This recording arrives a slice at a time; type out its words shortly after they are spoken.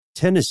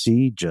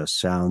Tennessee just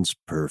sounds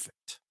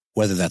perfect.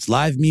 Whether that's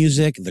live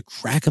music, the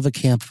crack of a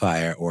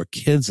campfire, or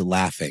kids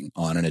laughing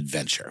on an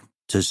adventure.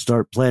 To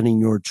start planning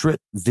your trip,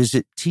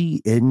 visit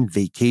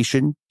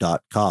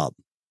tnvacation.com.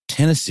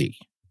 Tennessee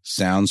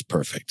sounds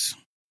perfect.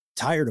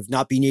 Tired of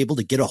not being able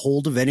to get a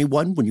hold of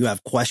anyone when you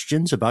have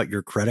questions about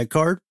your credit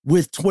card?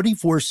 With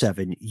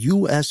 24/7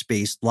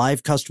 U.S.-based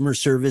live customer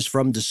service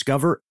from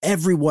Discover,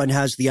 everyone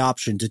has the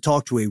option to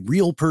talk to a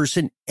real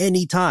person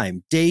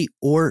anytime, day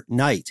or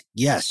night.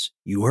 Yes,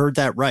 you heard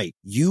that right.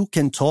 You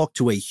can talk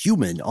to a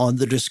human on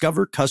the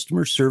Discover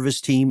customer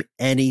service team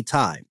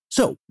anytime.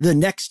 So the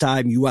next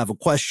time you have a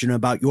question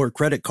about your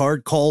credit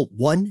card, call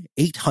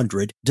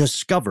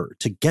 1-800-DISCOVER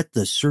to get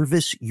the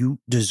service you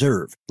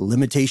deserve.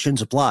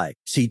 Limitations apply.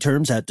 See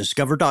terms at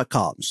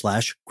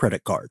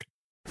discover.com/credit-card.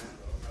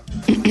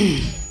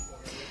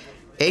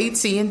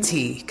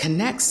 AT&T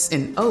connects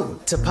an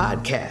ode to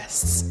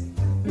podcasts.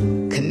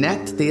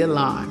 Connect the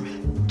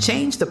alarm.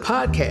 Change the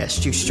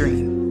podcast you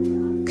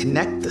stream.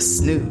 Connect the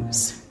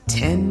snooze.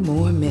 10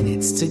 more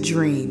minutes to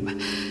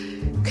dream.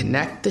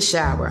 Connect the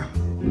shower.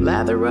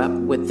 Lather up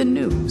with the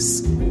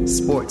news,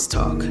 sports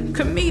talk,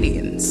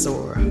 comedians,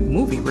 or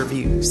movie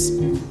reviews.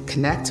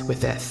 Connect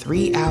with that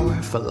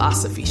 3-hour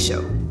philosophy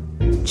show.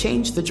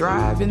 Change the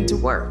drive into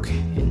work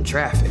in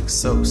traffic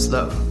so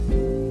slow.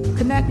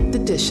 Connect the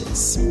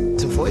dishes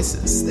to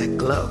voices that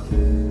glow.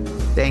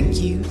 Thank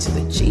you to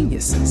the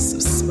geniuses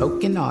of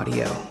spoken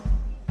audio.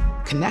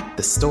 Connect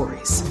the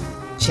stories.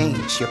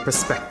 Change your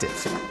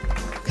perspective.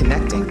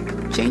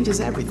 Connecting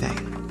changes everything.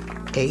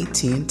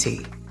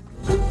 AT&T.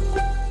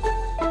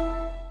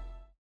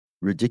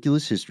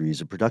 Ridiculous History is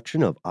a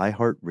production of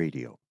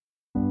iHeartRadio.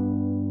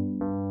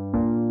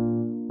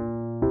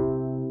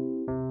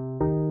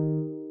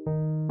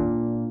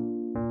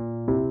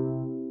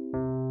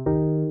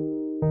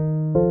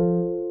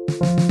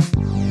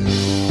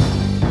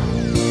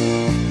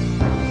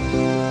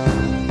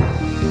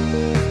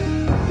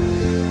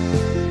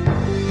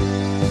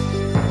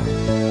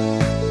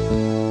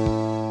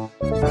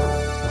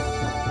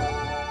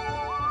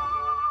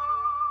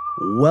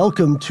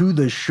 Welcome to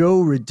the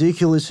show,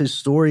 Ridiculous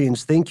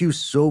Historians. Thank you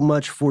so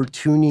much for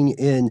tuning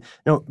in.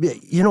 Now,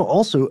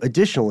 also,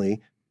 additionally,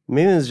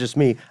 maybe it's just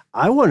me,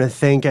 I want to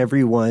thank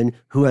everyone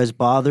who has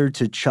bothered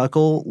to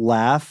chuckle,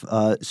 laugh,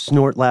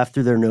 snort laugh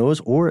through their nose,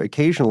 or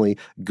occasionally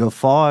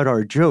guffaw at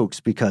our jokes,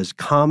 because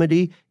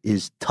comedy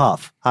is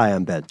tough. Hi,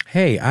 I'm Ben.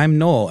 Hey, I'm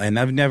Noel, and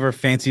I've never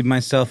fancied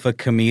myself a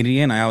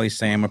comedian. I always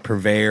say I'm a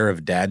purveyor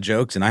of dad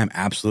jokes, and I'm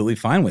absolutely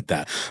fine with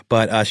that.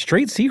 But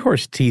straight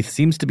seahorse teeth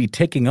seems to be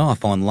taking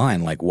off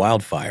online like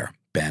wildfire.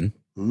 Ben?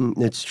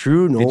 It's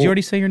true, Noel. Did you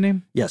already say your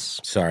name? Yes.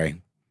 Sorry.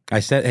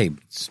 I said, hey,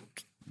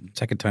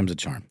 second time's a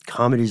charm.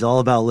 Comedy's all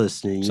about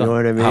listening. You know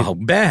what I mean? Oh,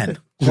 Ben.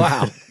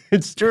 Wow.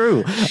 It's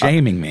true.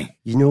 Shaming me.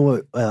 You know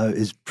what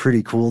is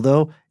pretty cool,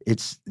 though?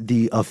 It's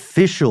the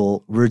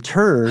official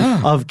return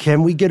of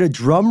Can We Get a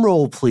Drum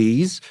Roll,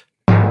 Please?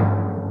 He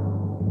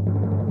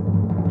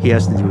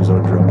has to do his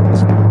own drum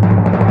rolls.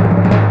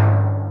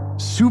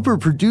 Super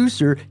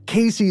producer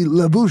Casey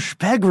LaBouche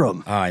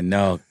Pegram. I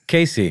know.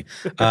 Casey,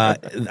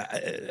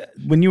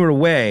 when you were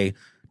away,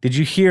 did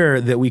you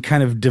hear that we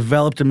kind of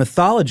developed a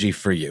mythology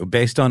for you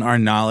based on our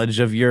knowledge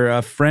of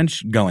your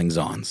French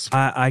goings-ons?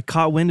 I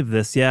caught wind of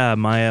this, yeah.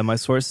 My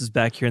sources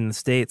back here in the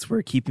States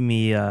were keeping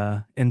me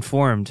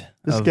informed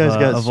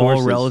of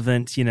all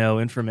relevant,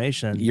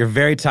 information. You're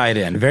very tied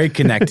in, very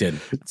connected.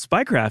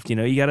 Spycraft, you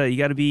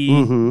gotta be,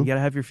 you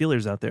gotta have your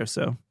feelers out there.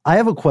 So I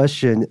have a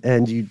question,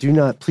 and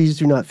please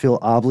do not feel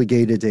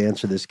obligated to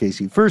answer this,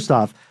 Casey. First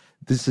off,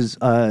 this is,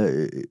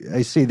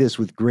 I say this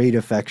with great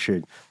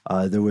affection.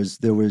 There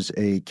was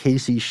a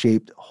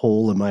Casey-shaped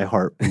hole in my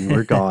heart when you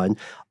were gone.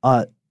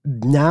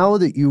 Now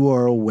that you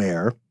are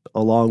aware,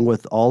 along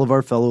with all of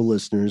our fellow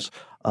listeners,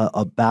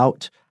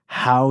 about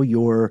how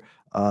your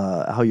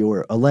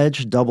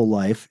alleged double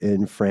life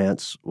in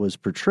France was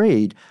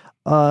portrayed,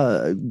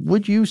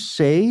 would you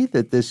say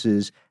that this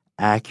is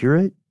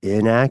accurate,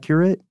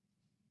 inaccurate,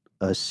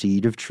 a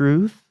seed of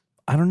truth?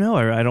 I don't know.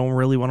 I don't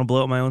really want to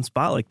blow up my own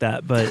spot like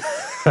that, but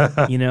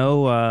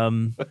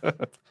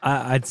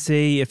I'd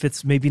say if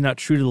it's maybe not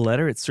true to the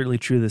letter, it's certainly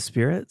true to the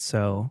spirit.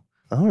 So,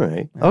 all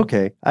right,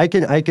 okay, I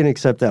can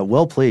accept that.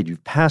 Well played.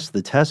 You've passed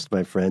the test,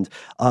 my friend.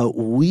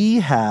 We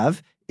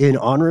have, in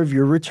honor of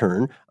your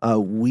return,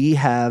 we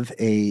have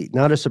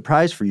not a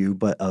surprise for you,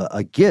 but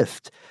a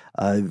gift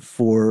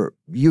for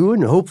you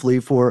and hopefully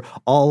for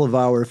all of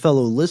our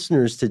fellow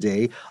listeners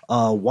today.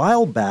 A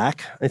while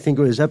back, I think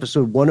it was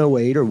episode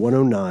 108 or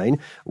 109,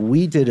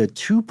 we did a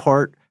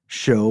 2-part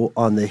show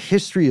on the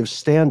history of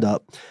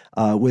stand-up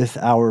with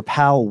our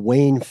pal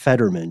Wayne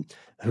Fetterman,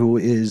 who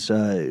has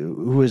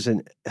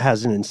an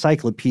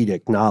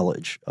encyclopedic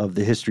knowledge of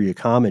the history of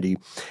comedy.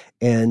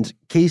 And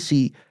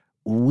Casey,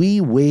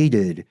 we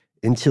waited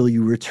until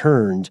you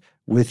returned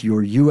with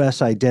your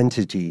U.S.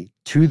 identity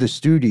to the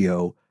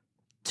studio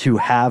to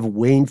have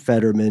Wayne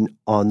Federman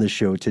on the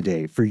show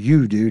today. For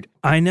you, dude.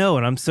 I know,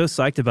 and I'm so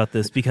psyched about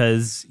this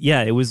because,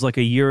 it was like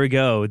a year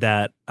ago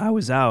that I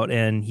was out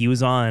and he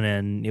was on,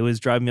 and it was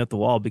driving me up the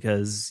wall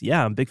because,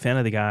 I'm a big fan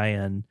of the guy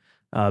and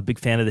a big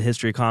fan of the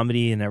history of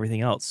comedy and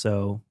everything else.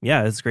 So,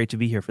 it's great to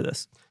be here for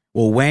this.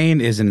 Well,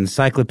 Wayne is an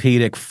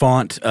encyclopedic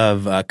font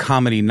of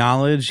comedy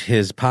knowledge.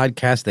 His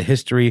podcast, The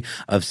History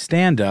of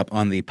Stand-Up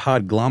on the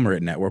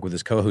Podglomerate Network with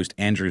his co-host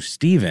Andrew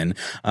Steven,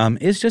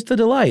 is just a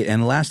delight.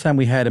 And last time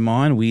we had him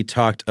on, we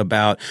talked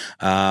about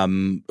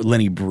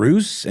Lenny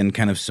Bruce and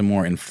kind of some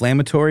more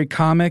inflammatory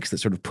comics that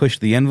sort of pushed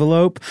the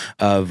envelope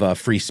of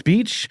free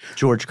speech.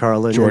 George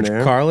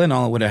Carlin,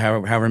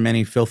 however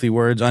many filthy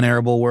words,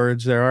 unairable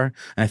words there are.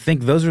 And I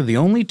think those are the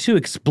only 2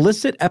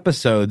 explicit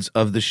episodes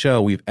of the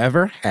show we've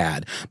ever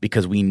had,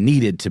 because we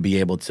needed to be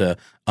able to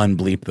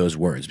unbleep those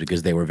words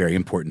because they were very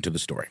important to the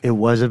story. It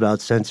was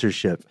about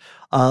censorship.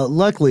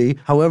 Luckily,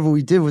 however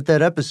we did with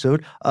that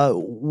episode,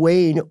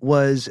 Wayne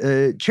was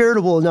a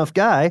charitable enough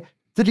guy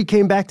that he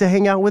came back to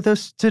hang out with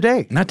us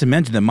today. Not to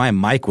mention that my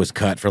mic was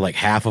cut for like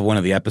half of one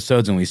of the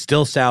episodes, and we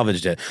still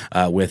salvaged it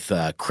with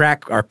our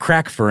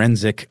crack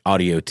forensic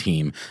audio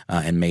team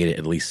and made it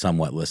at least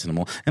somewhat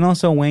listenable. And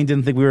also, Wayne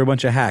didn't think we were a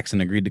bunch of hacks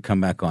and agreed to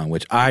come back on,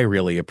 which I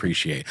really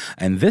appreciate.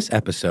 And this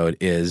episode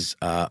is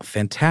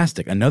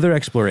fantastic. Another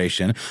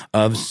exploration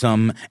of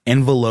some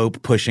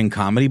envelope-pushing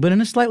comedy, but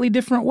in a slightly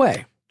different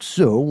way.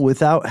 So,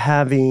 without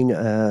having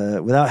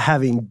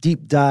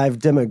deep dive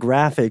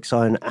demographics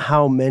on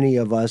how many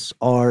of us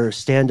are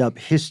stand-up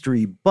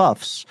history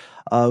buffs,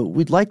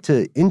 we'd like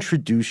to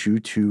introduce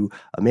you to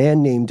a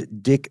man named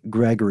Dick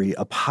Gregory,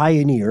 a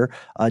pioneer,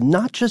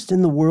 not just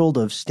in the world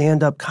of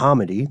stand-up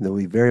comedy, though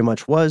he very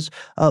much was,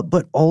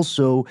 but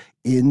also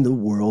in the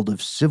world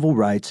of civil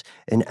rights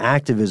and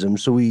activism.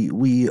 So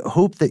we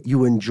hope that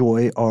you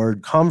enjoy our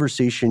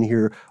conversation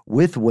here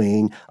with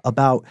Wayne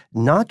about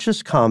not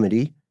just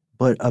comedy,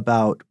 but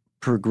about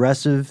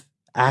progressive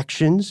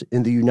actions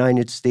in the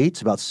United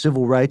States, about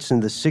civil rights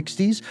in the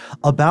 60s,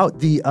 about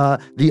the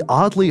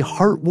oddly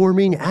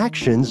heartwarming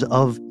actions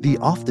of the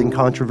often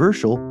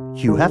controversial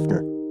Hugh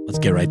Hefner. Let's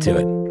get right to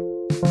it.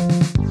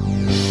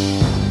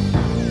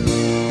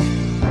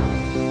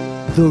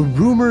 The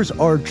rumors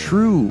are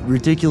true,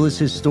 ridiculous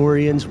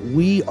historians.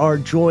 We are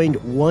joined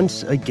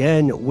once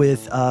again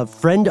with a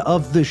friend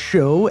of the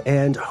show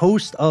and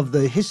host of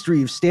the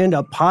History of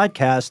Stand-Up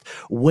podcast,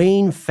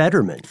 Wayne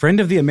Federman. Friend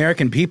of the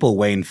American people,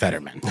 Wayne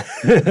Federman.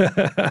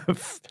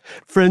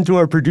 Friend to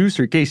our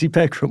producer, Casey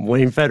Peckram,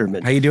 Wayne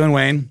Federman. How you doing,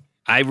 Wayne?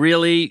 I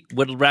really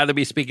would rather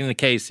be speaking to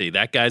Casey.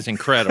 That guy's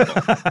incredible.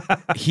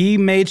 He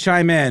may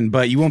chime in,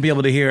 but you won't be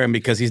able to hear him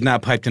because he's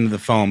not piped into the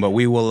phone. But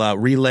we will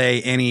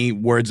relay any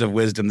words of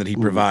wisdom that he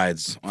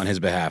provides on his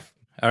behalf.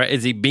 All right,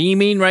 is he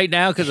beaming right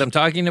now because I'm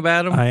talking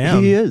about him? I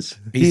am. He is.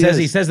 He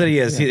says that he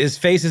is. Yeah. His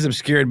face is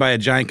obscured by a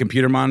giant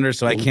computer monitor,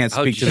 so I can't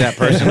speak to that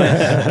personally.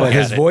 But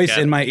his voice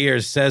in my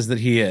ears says that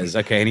he is.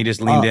 Okay, and he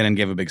just leaned in and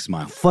gave a big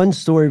smile. Fun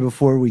story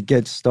before we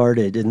get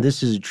started, and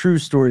this is a true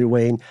story,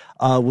 Wayne.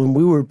 When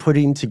we were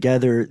putting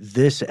together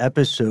this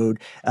episode,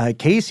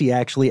 Casey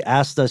actually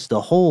asked us to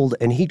hold,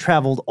 and he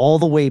traveled all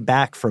the way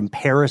back from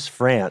Paris,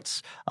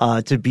 France,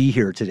 to be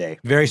here today.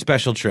 Very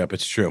special trip.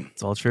 It's true.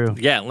 It's all true.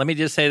 Yeah, let me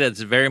just say that it's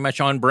very much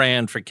on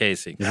brand for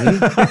Casey.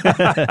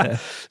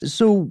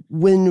 So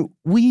when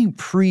we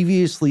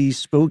previously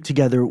spoke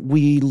together,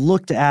 we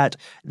looked at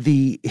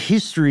the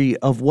history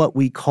of what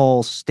we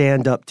call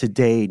stand-up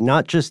today,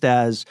 not just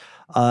as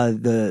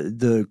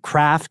the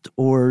craft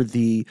or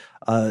the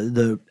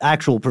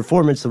actual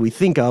performance that we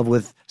think of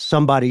with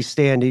somebody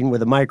standing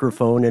with a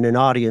microphone and an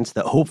audience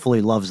that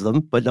hopefully loves them,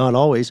 but not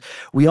always.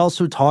 We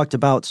also talked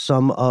about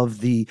some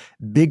of the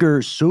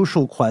bigger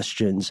social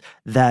questions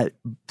that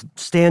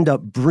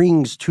stand-up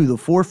brings to the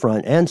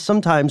forefront, and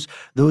sometimes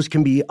those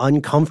can be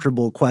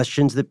uncomfortable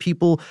questions that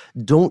people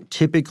don't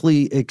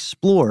typically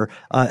explore.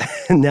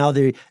 And now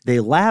they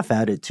laugh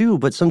at it too,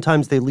 but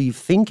sometimes they leave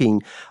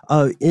thinking.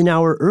 In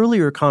our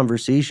earlier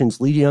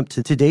conversations leading up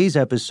to today's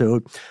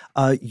episode,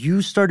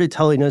 you started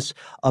telling us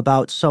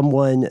about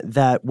someone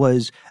that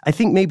was, I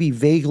think, maybe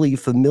vaguely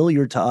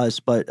familiar to us,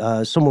 but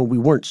someone we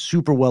weren't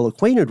super well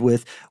acquainted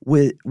with,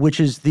 which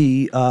is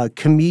the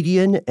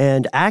comedian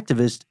and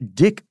activist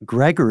Dick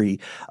Gregory.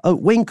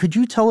 Wayne, could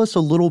you tell us a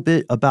little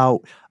bit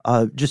about,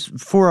 just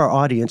for our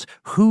audience,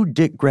 who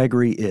Dick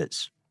Gregory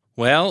is?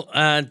 Well,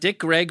 Dick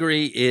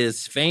Gregory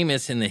is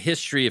famous in the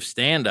history of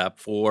stand-up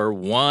for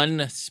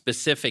one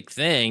specific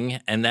thing,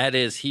 and that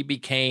is he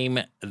became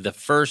the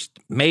first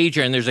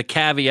major, and there's a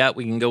caveat,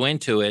 we can go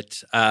into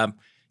it,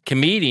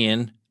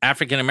 comedian,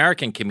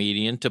 African-American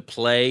comedian, to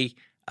play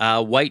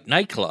white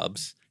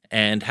nightclubs.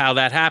 And how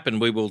that happened,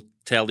 we will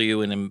tell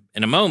you in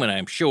a moment,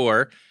 I'm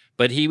sure.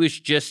 But he was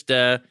just,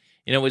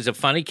 was a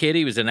funny kid.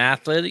 He was an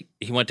athlete.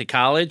 He went to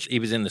college. He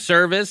was in the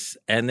service,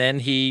 and then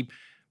he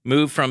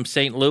moved from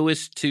St.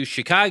 Louis to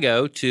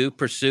Chicago to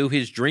pursue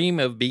his dream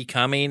of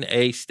becoming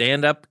a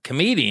stand-up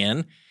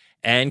comedian,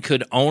 and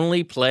could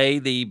only play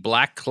the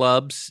black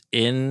clubs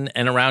in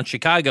and around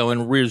Chicago,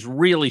 and was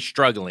really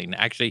struggling.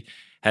 Actually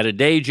had a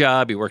day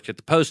job. He worked at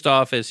the post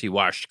office. He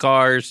washed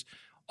cars,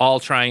 all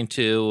trying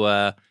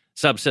to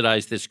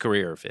subsidize this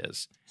career of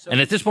his. And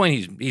at this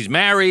point, he's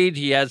married.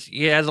 He has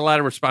a lot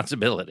of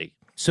responsibility.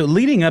 So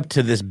leading up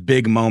to this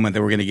big moment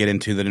that we're going to get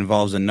into that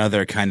involves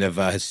another kind of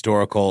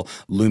historical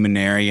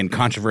luminary and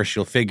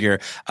controversial figure,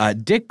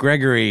 Dick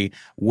Gregory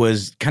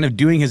was kind of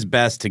doing his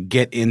best to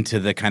get into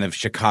the kind of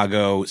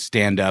Chicago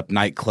stand-up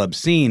nightclub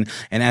scene.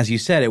 And as you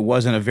said, it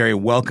wasn't a very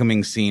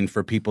welcoming scene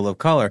for people of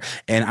color.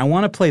 And I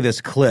want to play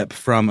this clip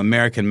from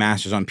American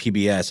Masters on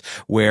PBS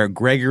where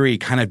Gregory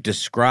kind of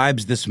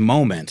describes this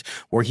moment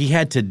where he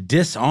had to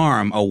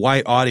disarm a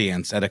white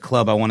audience at a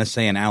club, I want to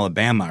say in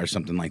Alabama or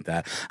something like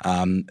that,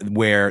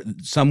 where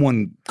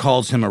someone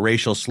calls him a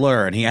racial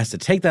slur, and he has to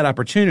take that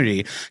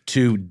opportunity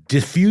to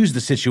diffuse the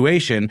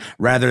situation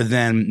rather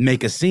than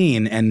make a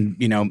scene and,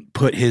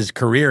 put his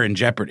career in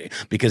jeopardy,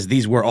 because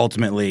these were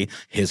ultimately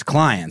his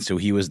clients who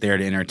he was there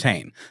to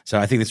entertain. So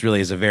I think this really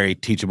is a very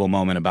teachable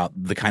moment about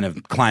the kind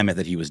of climate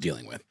that he was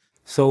dealing with.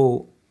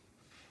 So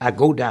I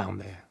go down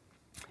there,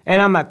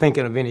 and I'm not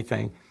thinking of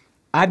anything.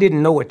 I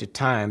didn't know at the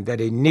time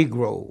that a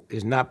Negro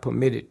is not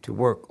permitted to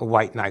work a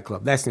white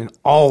nightclub. That's in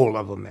all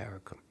of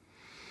America.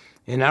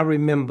 And I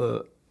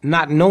remember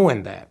not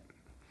knowing that.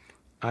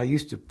 I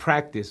used to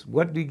practice,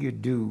 what do you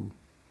do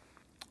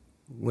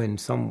when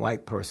some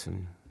white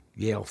person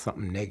yells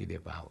something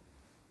negative out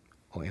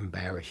or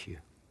embarrass you?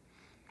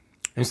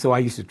 And so I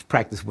used to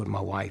practice with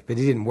my wife, but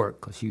it didn't work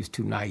because she was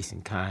too nice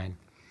and kind.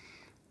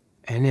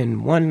 And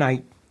then one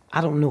night,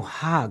 I don't know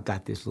how I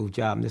got this little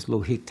job in this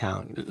little hick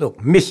town. Look,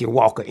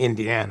 Mishawaka,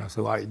 Indiana.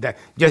 So you don't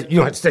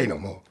have to say no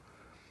more.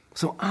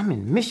 So I'm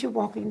in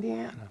Mishawaka,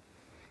 Indiana.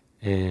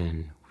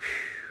 And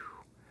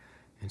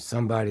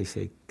somebody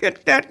said,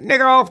 "Get that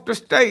nigga off the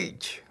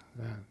stage."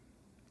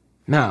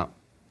 Now,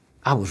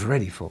 I was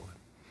ready for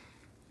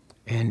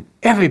it. And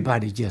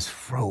everybody just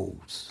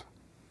froze.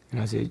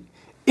 And I said,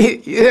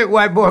 "That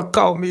white boy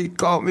called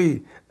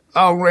me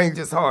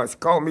outrageous horse,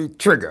 called me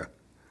Trigger."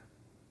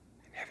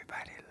 And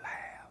everybody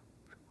laughed.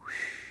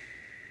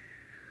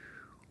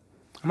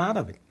 I'm out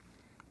of it.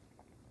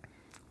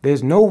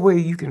 There's no way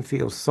you can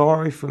feel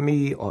sorry for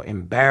me or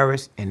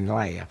embarrassed and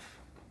laugh.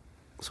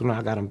 So now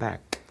I got him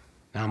back.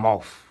 Now I'm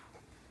off.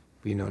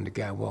 And the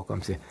guy walked up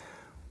and said,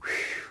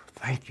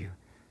 "Thank you.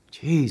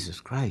 Jesus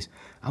Christ.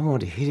 I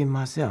wanted to hit him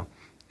myself."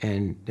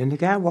 And then the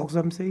guy walks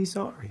up and says he's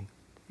sorry.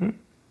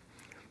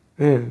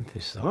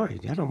 He's sorry.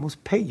 I'd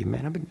almost pay you,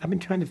 man. I've been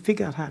trying to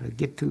figure out how to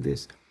get through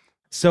this.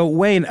 So,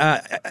 Wayne,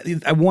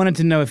 I wanted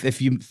to know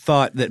if you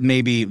thought that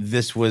maybe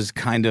this was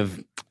kind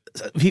of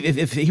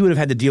if he would have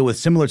had to deal with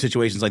similar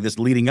situations like this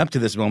leading up to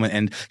this moment,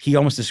 and he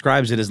almost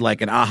describes it as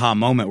like an aha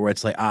moment where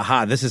it's like,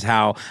 aha, this is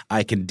how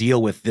I can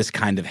deal with this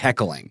kind of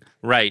heckling.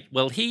 Right.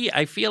 Well,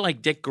 I feel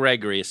like Dick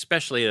Gregory,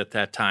 especially at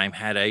that time,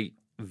 had a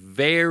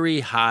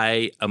very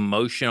high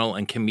emotional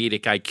and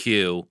comedic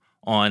IQ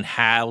on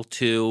how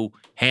to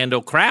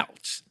handle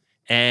crowds.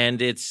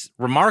 And it's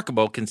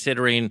remarkable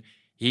considering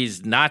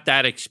he's not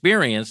that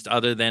experienced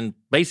other than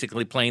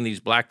basically playing these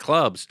black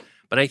clubs.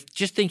 But I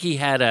just think he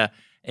had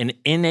an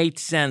innate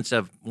sense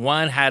of,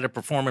 one, how to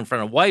perform in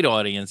front of white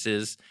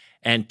audiences,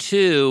 and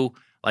two,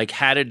 like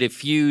how to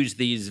diffuse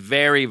these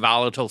very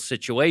volatile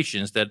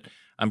situations that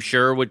I'm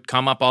sure would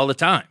come up all the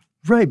time.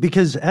 Right,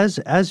 because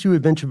as you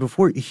had mentioned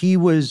before, he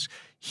was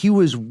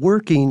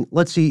working,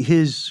 let's see,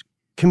 his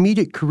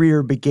comedic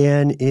career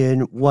began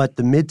in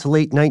the mid to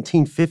late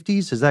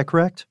 1950s, is that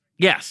correct?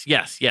 Yes,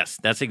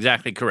 that's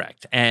exactly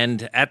correct.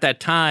 And at that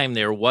time,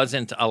 there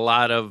wasn't a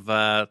lot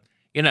of,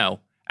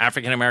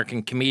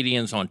 African-American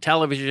comedians on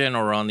television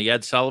or on the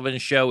Ed Sullivan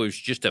Show. It was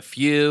just a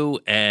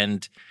few,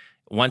 and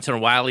once in a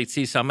while he'd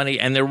see somebody.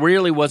 And there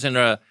really wasn't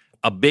a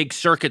big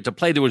circuit to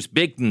play. There was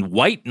big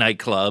white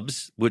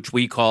nightclubs, which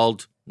we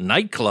called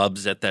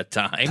nightclubs at that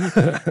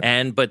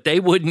time, but they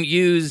wouldn't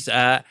use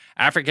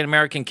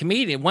African-American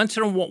comedian. Once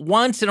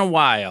in a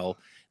while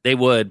they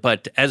would,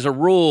 but as a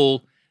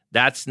rule,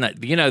 that's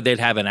not, they'd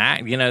have an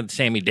act,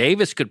 Sammy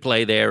Davis could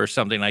play there or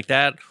something like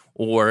that,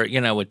 or,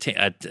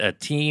 a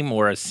team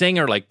or a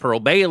singer like Pearl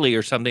Bailey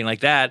or something like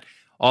that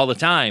all the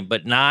time,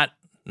 but not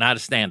a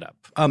stand-up.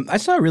 I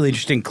saw a really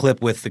interesting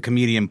clip with the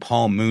comedian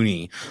Paul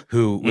Mooney,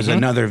 who was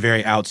another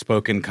very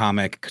outspoken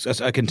comic,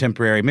 a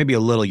contemporary, maybe a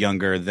little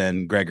younger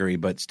than Gregory,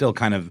 but still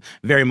kind of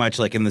very much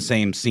like in the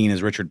same scene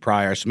as Richard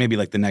Pryor, so maybe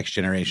like the next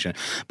generation.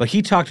 But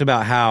he talked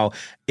about how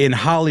in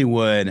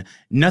Hollywood,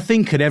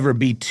 nothing could ever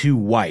be too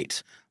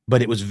white,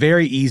 but it was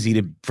very easy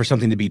for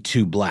something to be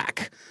too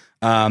black.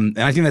 And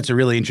I think that's a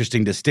really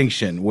interesting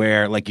distinction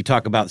where, like, you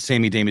talk about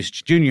Sammy Davis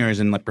Jr.'s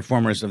and like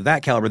performers of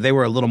that caliber, they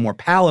were a little more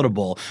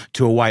palatable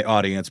to a white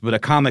audience. But a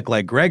comic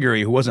like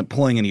Gregory, who wasn't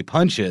pulling any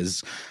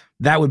punches,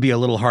 that would be a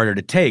little harder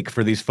to take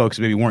for these folks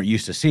who maybe weren't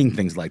used to seeing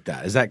things like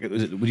that.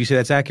 Would you say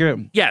that's accurate?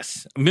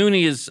 Yes.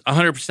 Mooney is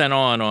 100%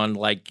 on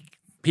like,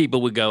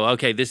 people would go,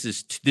 okay, this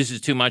is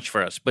too much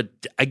for us. But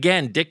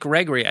again, Dick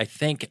Gregory, I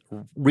think,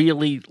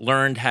 really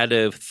learned how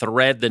to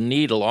thread the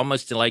needle,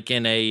 almost like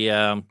in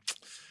a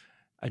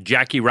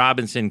Jackie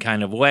Robinson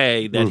kind of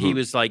way, that he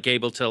was like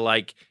able to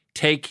like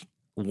take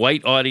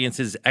white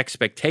audiences'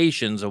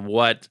 expectations of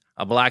what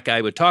a black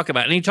guy would talk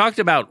about. And he talked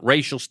about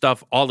racial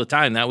stuff all the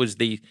time. That was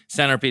the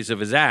centerpiece of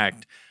his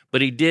act.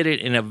 But he did it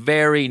in a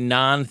very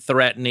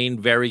non-threatening,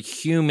 very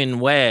human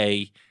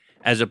way,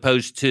 as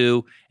opposed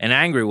to an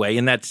angry way.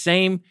 In that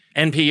same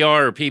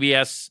NPR or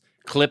PBS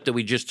clip that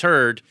we just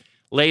heard,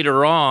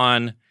 later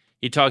on,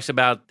 he talks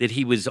about that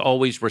he was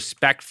always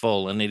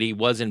respectful and that he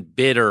wasn't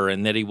bitter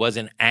and that he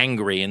wasn't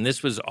angry. And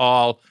this was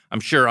all, I'm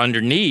sure,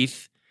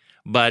 underneath.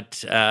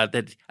 But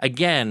that,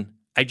 again,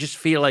 I just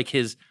feel like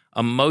his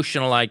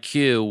emotional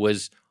IQ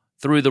was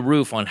through the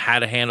roof on how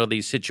to handle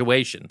these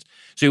situations.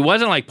 So he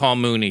wasn't like Paul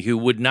Mooney, who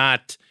would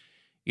not,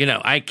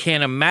 I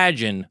can't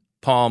imagine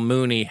Paul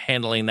Mooney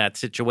handling that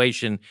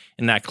situation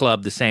in that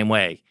club the same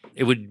way.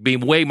 It would be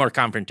way more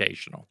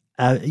confrontational.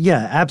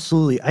 Yeah,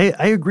 absolutely.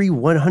 I agree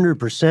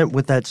 100%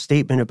 with that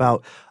statement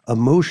about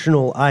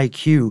emotional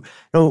IQ.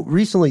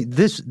 Recently,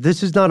 this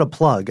is not a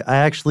plug. I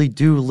actually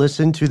do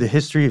listen to the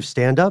history of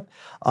stand-up.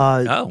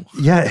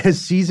 Yeah, as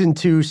season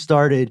 2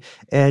 started.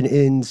 And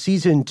in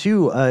season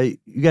 2,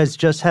 you guys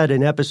just had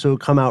an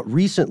episode come out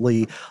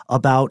recently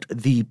about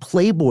the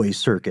Playboy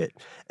circuit.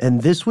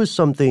 And this was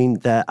something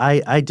that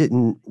I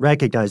didn't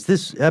recognize.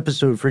 This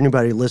episode, for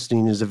anybody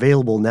listening, is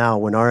available now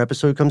when our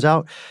episode comes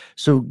out.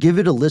 So give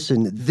it a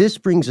listen. This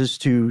brings us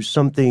to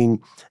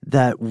something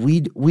that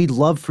we'd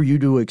love for you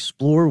to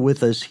explore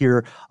with us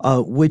here,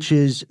 which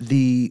is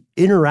the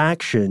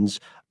interactions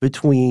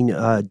between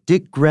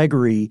Dick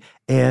Gregory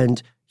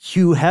and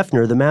Hugh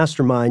Hefner, the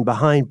mastermind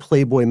behind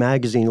Playboy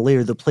magazine,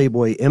 later the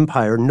Playboy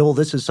Empire. Noel,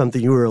 this is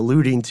something you were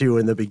alluding to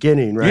in the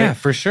beginning, right? Yeah,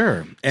 for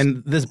sure.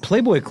 And this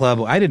Playboy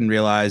Club, I didn't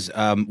realize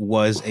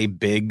was a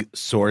big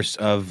source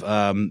of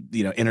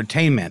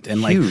entertainment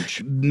and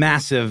huge,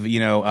 massive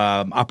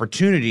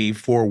opportunity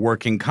for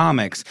working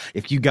comics.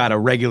 If you got a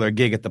regular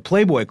gig at the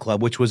Playboy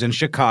Club, which was in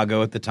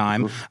Chicago at the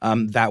time,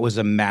 that was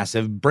a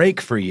massive break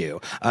for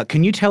you.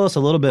 Can you tell us a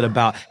little bit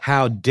about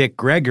how Dick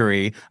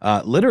Gregory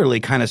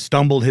literally kind of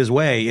stumbled his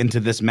way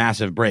into this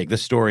massive break?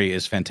 This story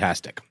is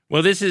fantastic.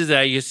 Well, this is,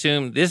 I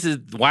assume, this is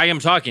why I'm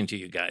talking to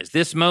you guys.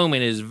 This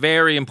moment is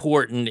very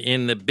important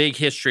in the big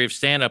history of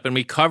stand-up, and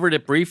we covered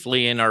it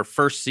briefly in our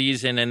first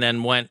season and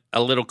then went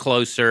a little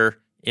closer.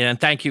 And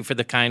thank you for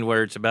the kind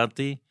words about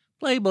the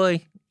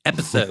Playboy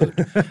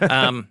episode.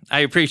 I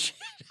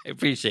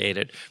appreciate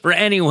it. For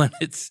anyone,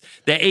 it's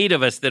the 8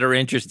 of us that are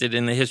interested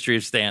in the history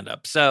of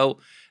stand-up. So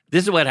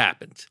this is what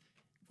happened.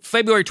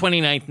 February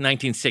 29th,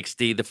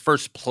 1960, the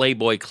first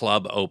Playboy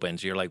Club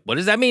opens. You're like, what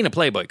does that mean, a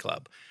Playboy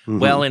Club? Mm-hmm.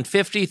 Well, in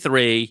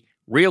 53,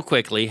 real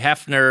quickly,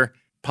 Hefner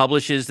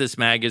publishes this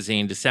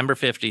magazine, December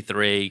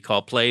 53,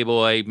 called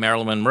Playboy.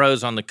 Marilyn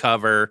Monroe's on the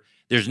cover.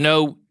 There's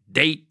no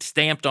date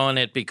stamped on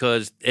it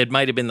because it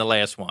might have been the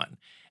last one.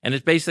 And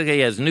it basically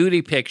has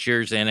nudie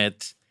pictures in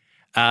it,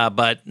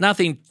 but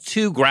nothing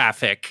too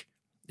graphic.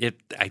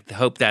 I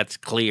hope that's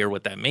clear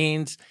what that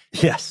means.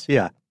 Yes,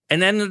 yeah.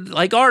 And then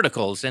like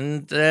articles,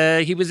 and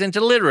he was into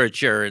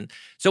literature. And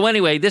so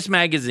anyway, this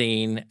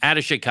magazine out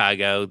of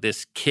Chicago,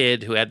 this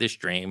kid who had this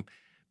dream,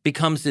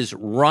 becomes this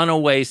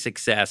runaway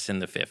success in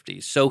the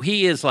 50s. So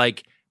he is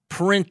like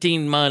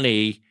printing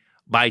money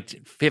by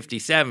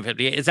 57,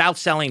 58. It's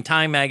outselling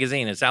Time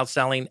magazine. It's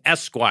outselling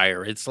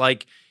Esquire. It's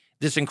like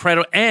this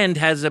incredible, and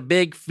has a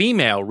big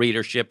female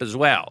readership as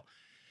well.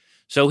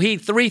 So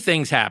 3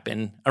 things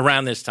happen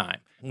around this time.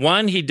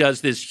 One, he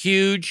does this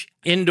huge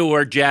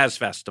indoor jazz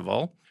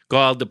festival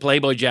called the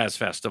Playboy Jazz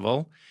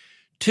Festival.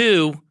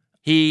 2,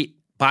 he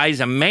buys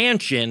a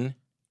mansion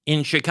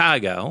in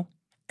Chicago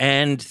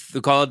and they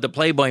call it the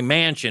Playboy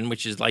Mansion,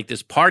 which is like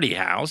this party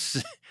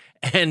house.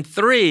 And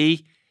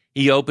 3,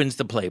 he opens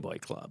the Playboy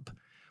Club.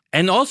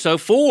 And also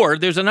 4,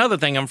 there's another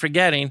thing I'm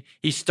forgetting.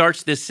 He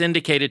starts this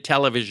syndicated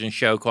television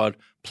show called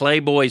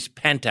Playboy's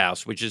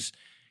Penthouse, which is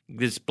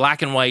this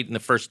black and white in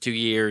the first 2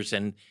 years.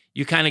 And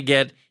you kind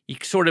of he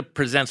sort of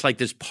presents like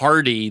this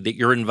party that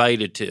you're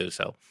invited to.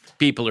 So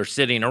people are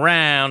sitting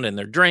around and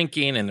they're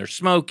drinking and they're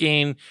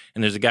smoking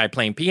and there's a guy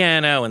playing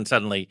piano and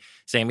suddenly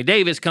Sammy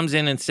Davis comes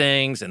in and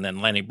sings and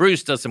then Lenny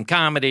Bruce does some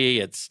comedy.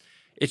 It's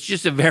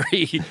just a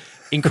very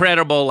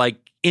incredible like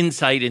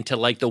insight into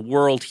like the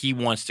world he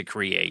wants to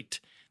create,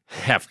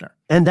 Hefner.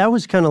 And that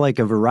was kind of like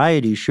a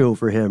variety show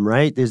for him,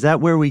 right? Is that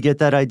where we get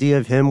that idea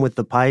of him with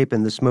the pipe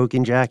and the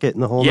smoking jacket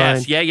and the whole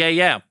nine? Yes,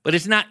 yeah. But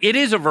it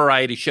is a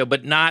variety show,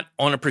 but not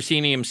on a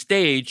proscenium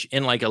stage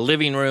in like a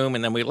living room.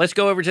 And then let's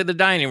go over to the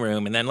dining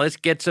room and then let's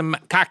get some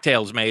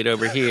cocktails made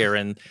over here.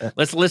 And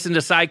let's listen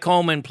to Cy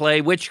Coleman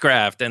play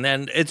Witchcraft. And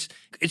then it's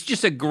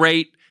just a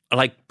great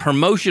like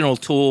promotional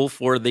tool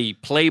for the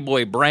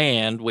Playboy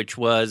brand, which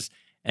was,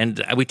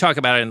 and we talk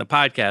about it in the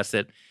podcast,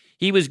 that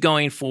he was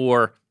going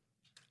for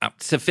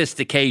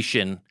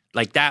sophistication.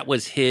 Like that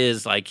was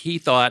his, like he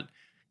thought,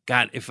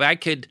 God, if I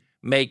could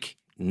make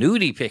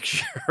nudie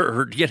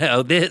picture,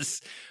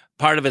 this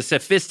part of a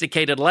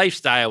sophisticated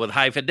lifestyle with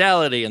high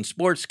fidelity and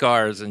sports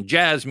cars and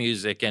jazz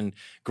music and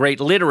great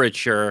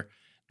literature,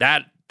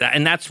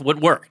 and that's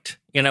what worked.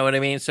 You know what I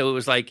mean? So it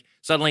was like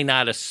suddenly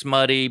not a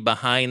smutty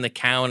behind the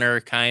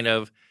counter kind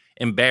of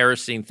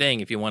embarrassing thing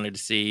if you wanted to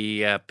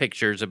see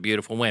pictures of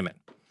beautiful women.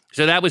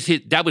 So that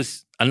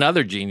was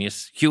another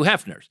genius, Hugh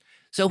Hefner's.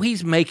 So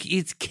he's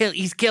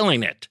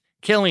killing it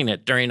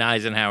during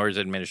Eisenhower's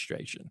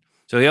administration.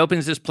 So he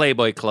opens this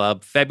Playboy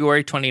Club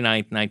February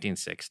 29th,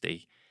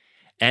 1960.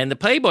 And the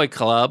Playboy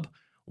Club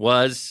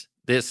was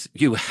this,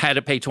 you had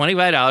to pay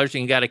 $25 and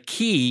you got a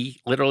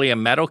key, literally a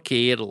metal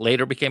key. It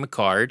later became a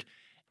card.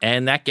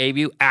 And that gave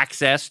you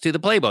access to the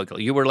Playboy Club.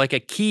 You were like a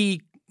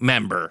key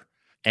member.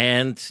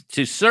 And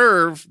to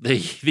serve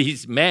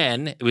these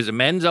men, it was a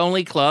men's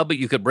only club, but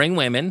you could bring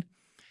women.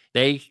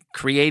 They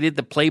created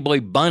the Playboy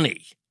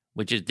Bunny,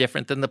 which is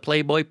different than the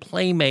Playboy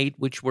Playmate,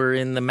 which were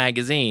in the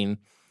magazine.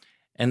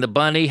 And the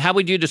bunny, how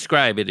would you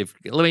describe it?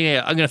 I'm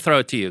going to throw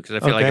it to you because I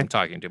feel like I'm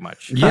talking too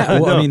much. Yeah,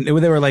 well, I mean,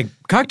 they were like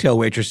cocktail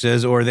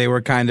waitresses, or they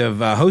were kind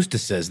of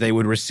hostesses. They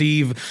would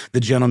receive the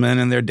gentlemen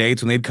and their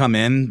dates when they'd come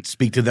in,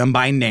 speak to them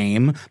by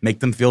name, make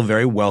them feel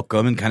very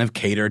welcome, and kind of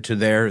cater to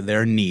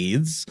their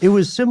needs. It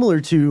was similar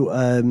to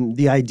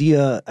the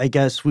idea, I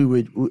guess we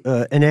would,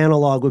 an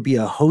analog would be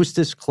a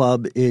hostess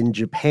club in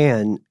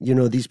Japan. You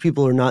know, these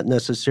people are not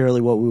necessarily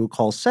what we would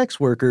call sex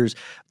workers.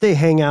 They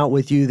hang out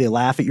with you, they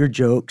laugh at your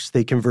jokes,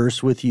 they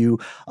converse with you.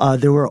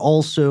 There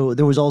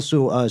was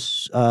also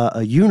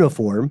a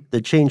uniform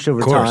that changed over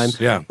time.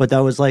 Yeah. But that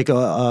was like,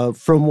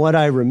 from what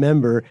I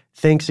remember,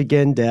 thanks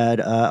again, Dad.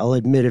 I'll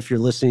admit, if you're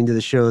listening to the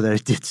show, that I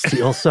did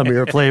steal some of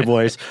your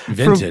Playboys.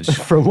 Vintage.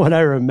 From what I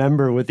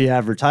remember with the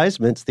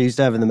advertisements they used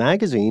to have in the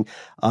magazine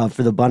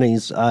for the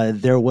bunnies,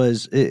 there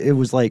was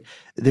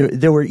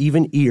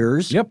even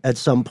ears at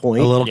some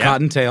point. A little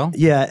cottontail.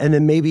 Yeah, and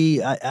then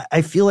maybe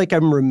I feel like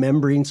I'm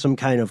remembering some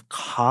kind of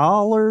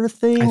collar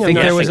thing. I think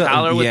there was a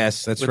collar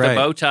yes, that's with right. a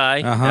bow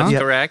tie. That's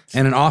correct.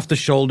 And an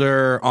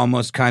off-the-shoulder,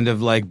 almost kind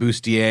of like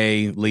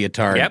bustier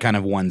leotard kind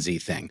of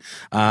onesie thing.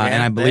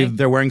 And I believe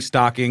they're wearing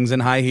stockings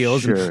and high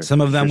heels. Sure, and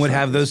some of them would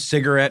have those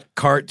cigarette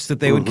carts that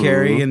they would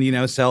carry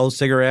and, sell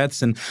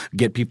cigarettes and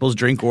get people's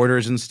drink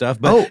orders and stuff.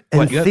 But,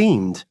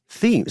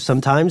 themed.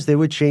 Sometimes they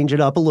would change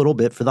it up a little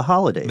bit for the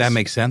holidays. That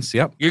makes sense.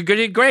 Yep. You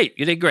did great.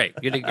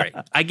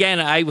 Again,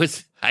 I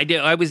was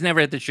never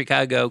at the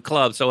Chicago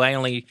club, so I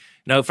only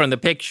know from the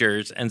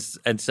pictures and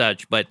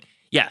such. But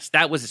yes,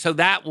 that was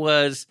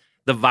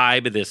the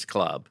vibe of this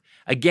club.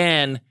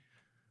 Again,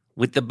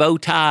 with the bow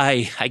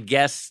tie, I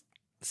guess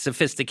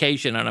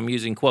sophistication, and I'm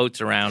using quotes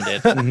around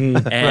it,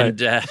 and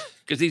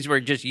because these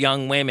were just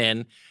young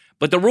women.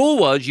 But the rule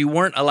was you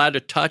weren't allowed to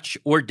touch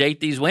or date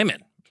these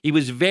women. He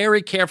was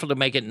very careful to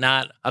make it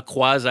not a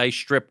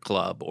quasi-strip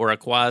club or a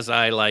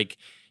quasi, like,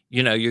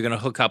 you're going to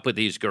hook up with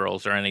these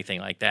girls or anything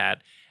like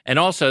that. And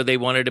also they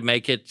wanted to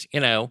make it,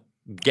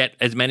 get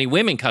as many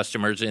women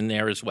customers in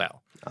there as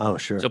well. Oh,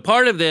 sure. So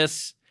part of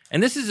this,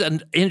 and this is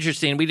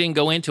interesting, we didn't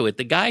go into it,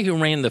 the guy who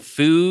ran the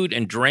food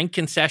and drink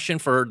concession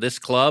for this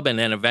club, and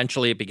then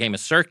eventually it became a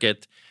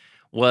circuit,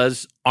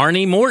 was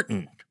Arnie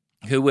Morton,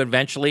 who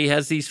eventually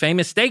has these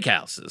famous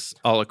steakhouses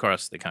all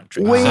across the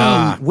country.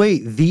 Wait,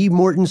 the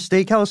Morton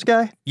Steakhouse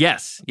guy?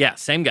 Yes,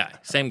 same guy.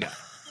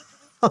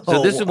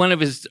 So this is one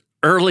of his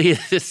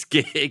earliest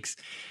gigs,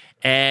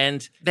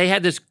 and they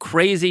had this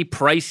crazy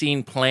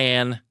pricing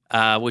plan,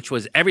 which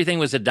was everything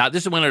was $1.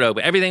 This is when it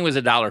opened. Everything was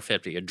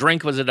 $1.50. A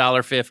drink was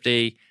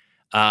 $1.50.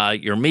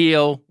 Your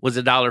meal was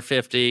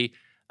 $1.50.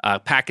 A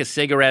pack of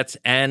cigarettes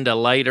and a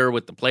lighter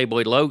with the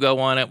Playboy logo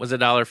on it was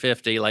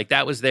 $1.50. Like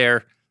that was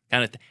their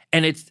kind of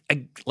and it's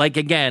like,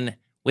 again,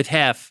 with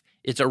Hef,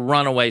 it's a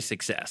runaway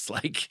success.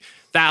 Like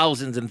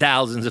thousands and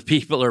thousands of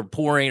people are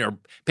pouring or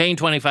paying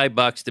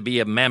 $25 to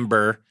be a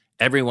member.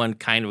 Everyone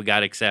kind of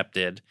got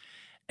accepted,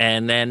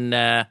 and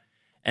then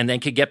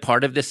could get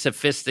part of this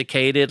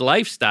sophisticated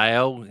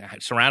lifestyle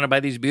surrounded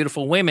by these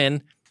beautiful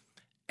women.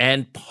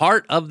 And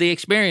part of the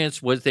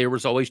experience was there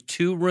was always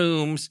 2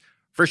 rooms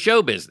for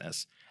show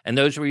business, and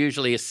those were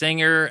usually a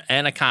singer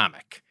and a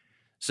comic.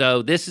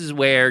 So this is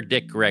where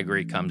Dick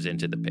Gregory comes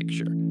into the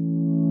picture.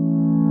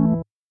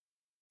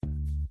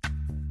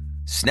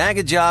 Snag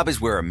a Job is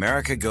where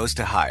America goes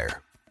to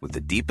hire, with the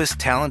deepest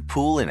talent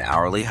pool in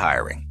hourly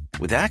hiring.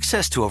 With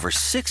access to over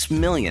 6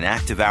 million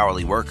active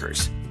hourly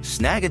workers,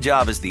 Snag a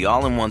Job is the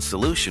all-in-one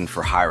solution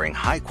for hiring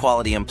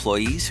high-quality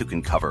employees who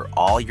can cover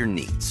all your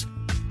needs.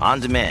 On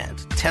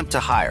demand, temp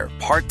to hire,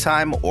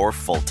 part-time or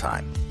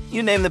full-time.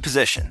 You name the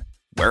position.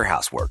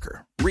 Warehouse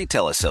worker,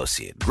 retail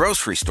associate,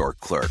 grocery store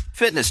clerk,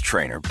 fitness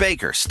trainer,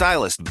 baker,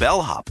 stylist,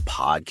 bellhop,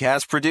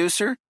 podcast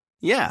producer.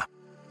 Yeah,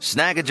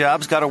 Snag a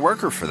Job's got a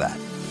worker for that.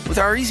 With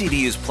our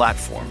easy-to-use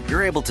platform,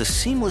 you're able to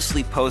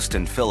seamlessly post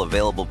and fill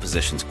available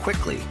positions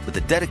quickly with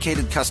a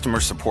dedicated customer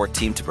support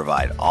team to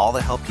provide all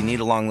the help you need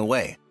along the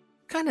way.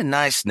 Kind of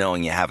nice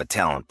knowing you have a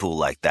talent pool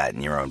like that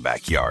in your own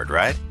backyard,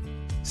 right?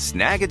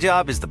 Snag a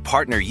Job is the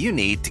partner you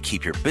need to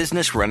keep your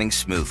business running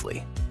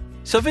smoothly.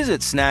 So visit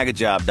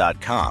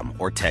snagajob.com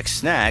or text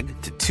snag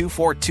to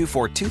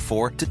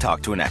 242424 to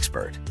talk to an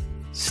expert.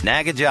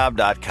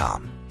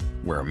 Snagajob.com,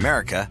 where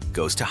America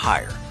goes to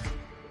hire.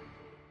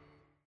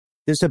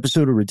 This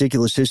episode of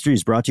Ridiculous History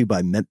is brought to you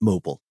by Mint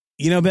Mobile.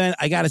 You know, Ben,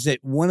 I got to say,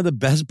 one of the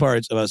best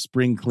parts about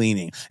spring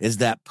cleaning is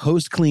that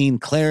post-clean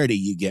clarity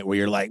you get where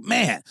you're like,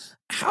 man,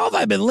 how have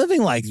I been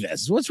living like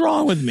this? What's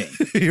wrong with me?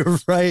 You're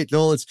right,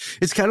 Noel.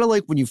 It's kind of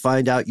like when you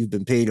find out you've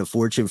been paying a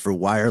fortune for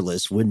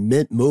wireless when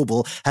Mint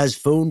Mobile has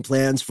phone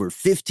plans for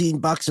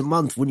 $15 a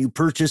month when you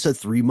purchase a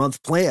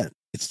 3-month plan.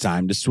 It's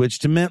time to switch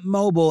to Mint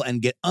Mobile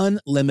and get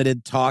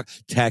unlimited talk,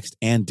 text,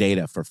 and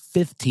data for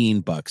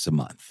 $15 a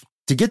month.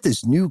 To get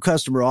this new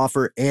customer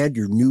offer and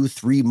your new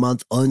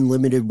 3-month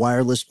unlimited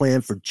wireless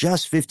plan for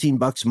just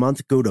 $15 a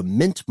month, go to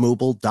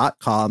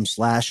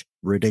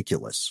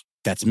mintmobile.com/ridiculous.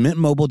 That's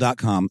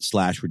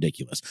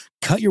mintmobile.com/ridiculous.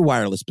 Cut your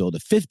wireless bill to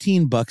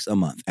 $15 a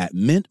month at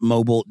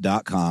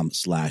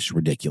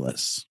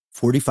mintmobile.com/ridiculous.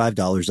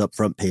 $45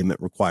 upfront payment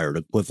required,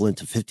 equivalent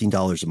to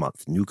 $15 a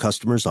month. New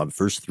customers on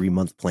first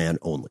 3-month plan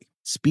only.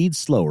 Speed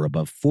slower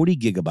above 40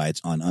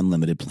 gigabytes on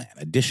unlimited plan.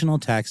 Additional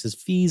taxes,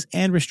 fees,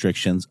 and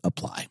restrictions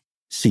apply.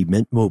 See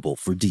Mint Mobile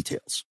for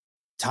details.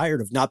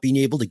 Tired of not being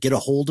able to get a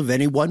hold of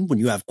anyone when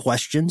you have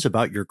questions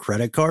about your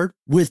credit card?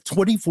 With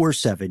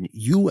 24/7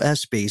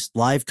 U.S.-based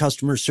live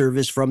customer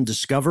service from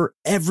Discover,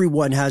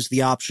 everyone has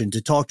the option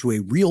to talk to a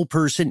real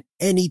person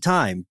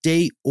anytime,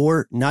 day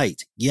or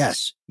night.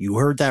 Yes, you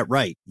heard that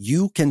right.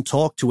 You can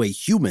talk to a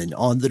human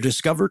on the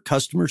Discover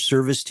customer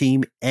service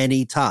team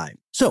anytime.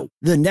 So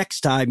the next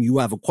time you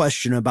have a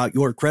question about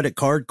your credit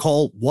card,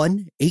 call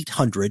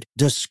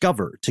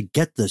 1-800-DISCOVER to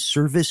get the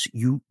service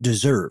you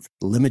deserve.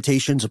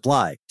 Limitations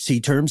apply. See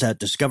terms at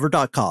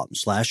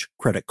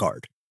discover.com/credit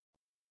card.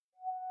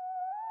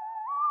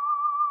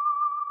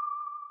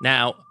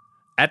 Now,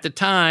 at the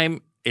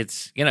time,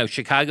 it's,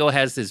 Chicago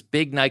has this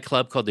big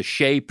nightclub called the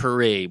Chez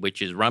Paree,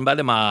 which is run by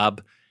the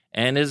mob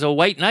and is a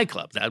white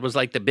nightclub. That was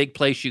like the big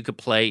place you could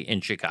play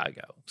in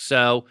Chicago.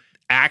 So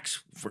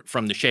acts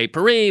from the Chez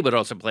Paree would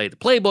also play the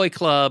Playboy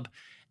Club.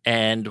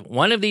 And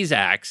one of these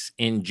acts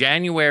in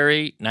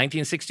January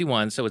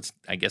 1961, so it's,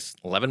 I guess,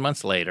 11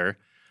 months later,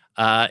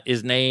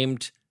 is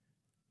named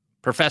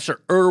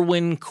Professor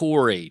Irwin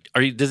Corey.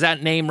 Does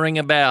that name ring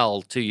a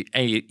bell to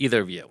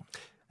either of you?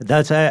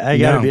 That's, I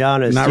got to be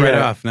honest. Not right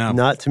off, no.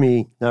 Not to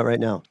me, not right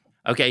now.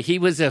 Okay, he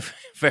was a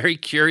very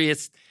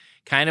curious,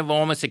 kind of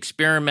almost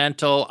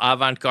experimental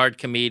avant-garde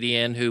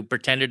comedian who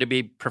pretended to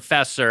be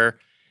professor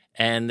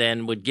and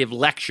then would give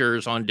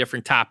lectures on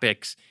different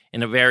topics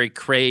in a very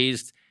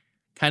crazed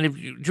kind of.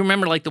 Do you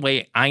remember like the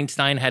way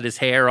Einstein had his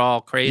hair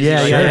all crazy?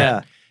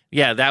 Yeah.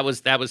 Yeah, that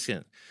was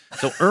him.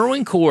 So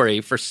Irwin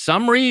Corey, for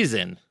some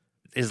reason,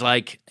 is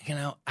like,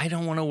 I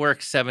don't want to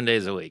work 7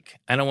 days a week.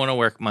 I don't want to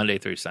work Monday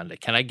through Sunday.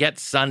 Can I get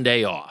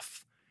Sunday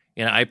off?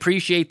 I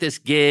appreciate this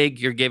gig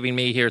you're giving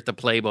me here at the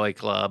Playboy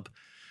Club,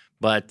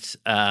 but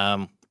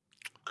I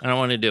don't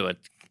want to do it.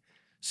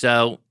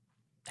 So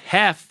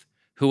Hef,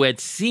 who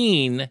had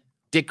seen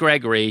Dick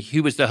Gregory,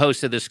 he was the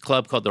host of this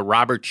club called the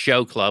Robert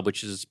Show Club,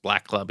 which is this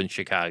black club in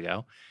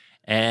Chicago,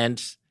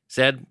 and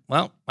said,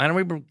 well, why don't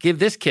we give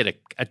this kid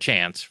a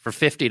chance for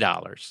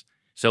 $50?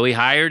 So he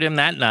hired him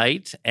that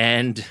night,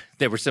 and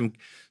there were some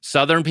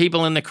Southern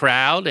people in the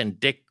crowd, and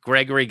Dick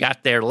Gregory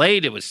got there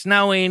late. It was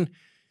snowing,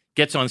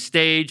 gets on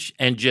stage,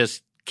 and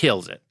just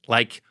kills it.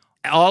 Like,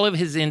 all of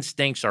his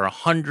instincts are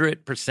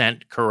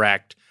 100%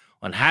 correct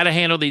on how to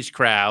handle these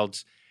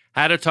crowds,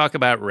 how to talk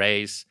about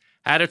race,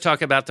 how to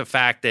talk about the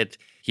fact that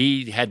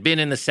he had been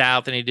in the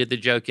South, and he did the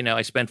joke,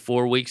 I spent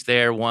 4 weeks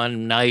there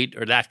one night,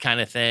 or that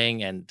kind of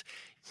thing, and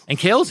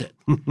kills it.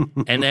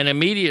 And then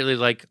immediately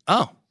like,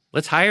 oh,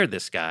 let's hire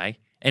this guy.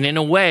 And in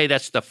a way,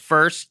 that's the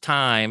first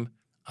time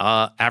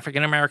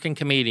African-American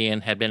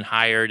comedian had been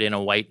hired in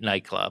a white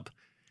nightclub,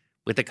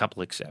 with a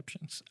couple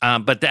exceptions.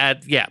 But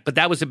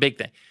that was a big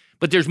thing.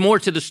 But there's more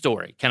to the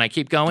story. Can I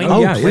keep going?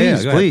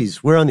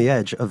 Please. We're on the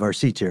edge of our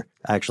seats here,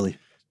 actually.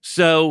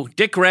 So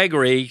Dick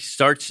Gregory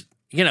starts,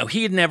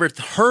 he had never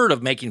heard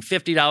of making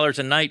 $50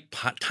 a night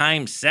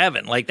times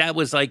 7. Like, that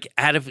was like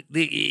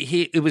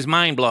it was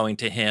mind-blowing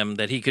to him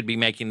that he could be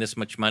making this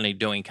much money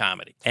doing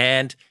comedy.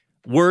 And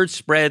word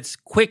spreads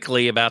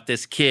quickly about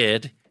this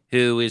kid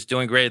who is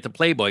doing great at the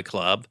Playboy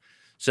Club.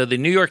 So the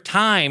New York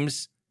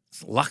Times,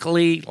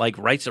 luckily,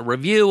 writes a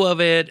review of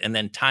it, and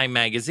then Time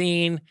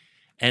Magazine.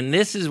 And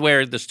this is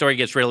where the story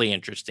gets really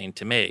interesting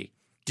to me.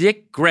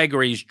 Dick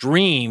Gregory's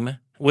dream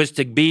was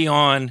to be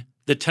on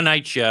The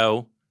Tonight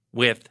Show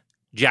with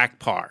Jack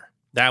Paar.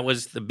 That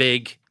was the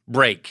big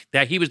break.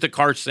 That he was the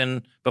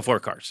Carson before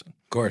Carson.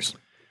 Of course.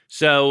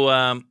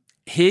 So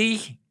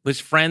he was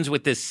friends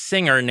with this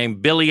singer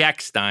named Billy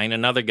Eckstein,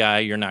 another guy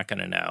you're not going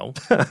to know,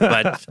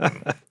 but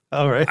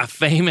all right, a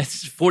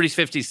famous 40s,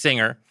 50s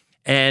singer.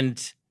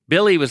 And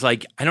Billy was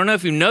like, I don't know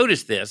if you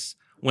noticed this,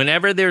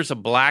 whenever there's a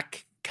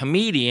black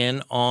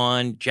comedian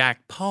on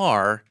Jack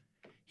Paar,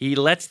 he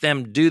lets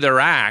them do their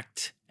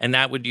act, and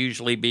that would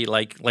usually be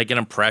like an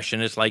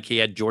impressionist, like he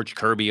had George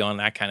Kirby on,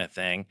 that kind of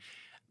thing.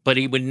 But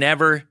he would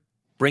never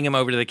bring him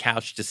over to the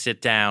couch to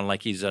sit down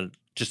like he's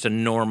just a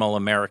normal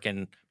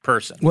American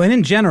person. Well, and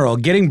in general,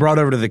 getting brought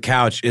over to the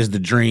couch is the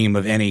dream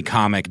of any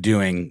comic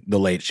doing a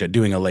late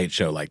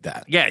show like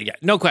that. Yeah,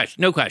 no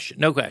question.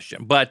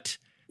 But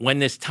when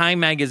this Time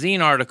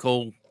Magazine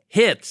article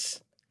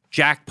hits,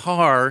 Jack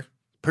Paar,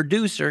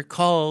 producer,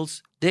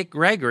 calls Dick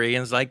Gregory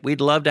and is like,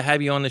 we'd love to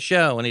have you on the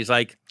show. And he's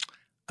like,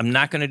 I'm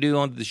not going to do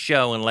on the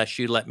show unless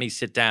you let me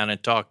sit down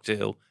and talk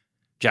to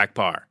Jack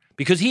Paar.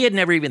 Because he had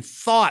never even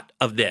thought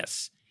of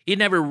this. He'd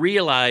never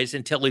realized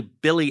until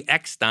Billy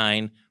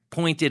Eckstine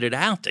pointed it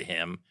out to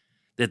him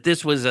that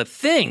this was a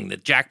thing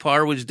that Jack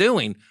Paar was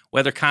doing,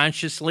 whether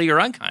consciously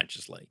or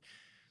unconsciously.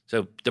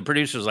 So the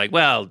producer was like,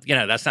 well,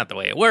 that's not the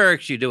way it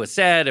works. You do a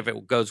set. If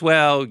it goes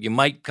well, you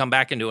might come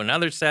back and do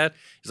another set.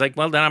 He's like,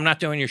 well, then I'm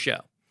not doing your show.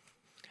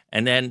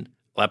 And then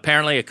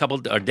apparently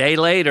a day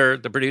later,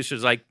 the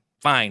producer's like,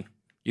 fine,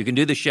 you can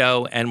do the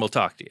show and we'll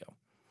talk to you.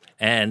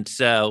 And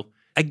so,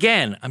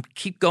 again, I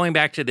keep going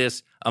back to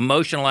this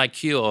emotional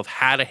IQ of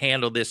how to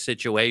handle this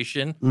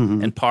situation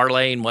and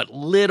parlaying what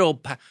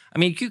little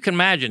you can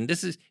imagine,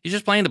 he's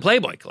just playing the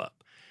Playboy Club.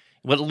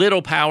 What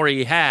little power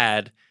he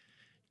had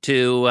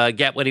to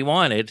get what he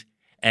wanted,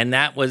 and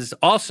that was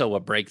also a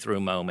breakthrough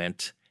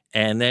moment.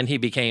 And then he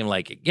became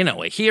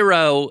a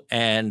hero,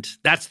 and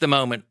that's the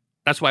moment.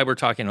 That's why we're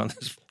talking on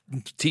this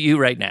to you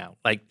right now,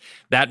 like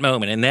that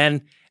moment. And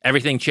then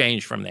everything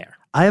changed from there.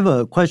 I have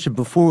a question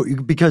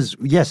because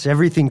yes,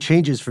 everything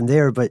changes from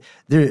there, but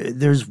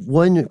there's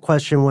one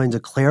question I wanted to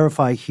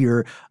clarify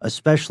here,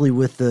 especially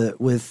with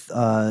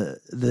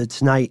the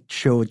Tonight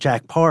Show with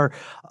Jack Paar.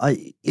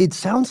 It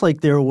sounds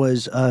like there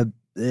was an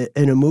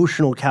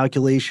emotional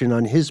calculation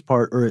on his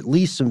part, or at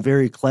least some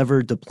very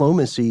clever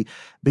diplomacy,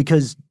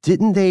 because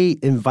didn't they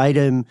invite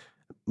him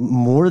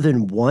more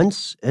than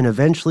once, and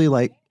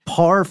eventually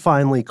Paar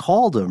finally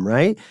called him,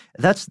 right?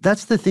 That's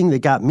the thing that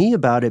got me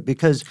about it,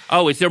 because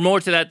is there more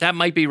to that? That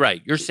might be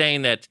right. You're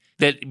saying that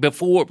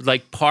before,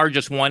 Paar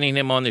just wanting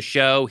him on the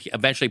show,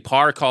 eventually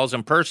Paar calls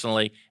him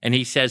personally, and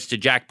he says to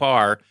Jack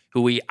Paar,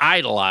 who he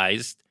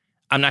idolized,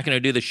 I'm not going to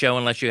do the show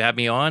unless you have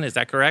me on. Is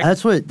that correct?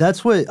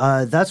 That's what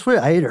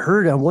I had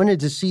heard. I wanted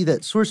to see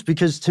that source,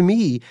 because to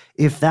me,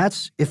 if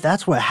that's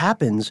what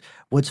happens,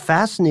 what's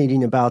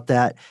fascinating about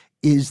that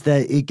is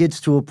that it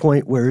gets to a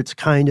point where it's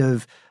kind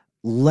of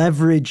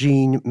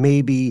leveraging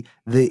maybe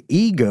the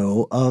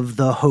ego of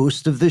the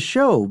host of the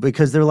show,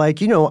 because they're like,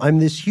 I'm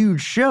this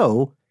huge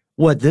show.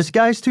 What, this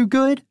guy's too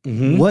good?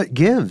 Mm-hmm. What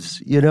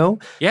gives,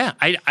 Yeah,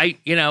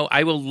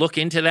 I will look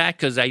into that,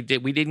 because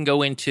we didn't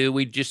go into,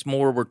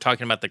 we're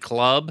talking about the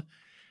club,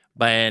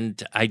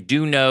 and I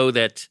do know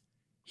that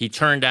he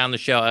turned down the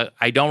show.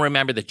 I don't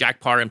remember that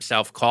Jack Paar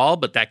himself called,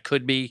 but that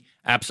could be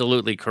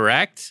absolutely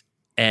correct.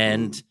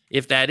 And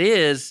if that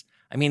is,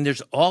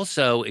 there's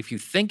also, if you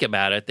think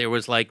about it, there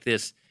was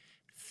this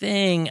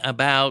thing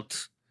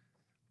about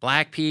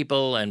black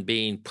people and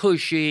being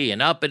pushy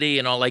and uppity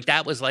and all,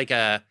 that was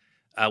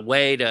a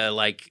way to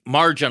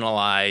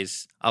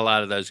marginalize a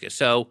lot of those guys.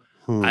 So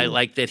I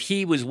like that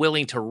he was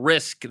willing to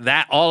risk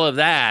all of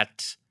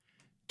that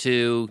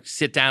to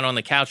sit down on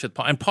the couch with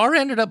Paar. And Paar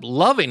ended up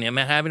loving him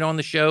and having him on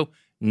the show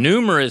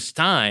numerous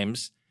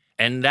times.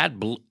 And that,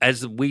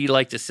 as we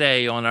like to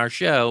say on our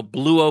show,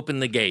 blew open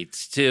the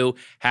gates to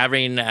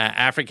having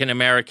African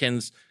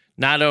Americans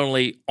not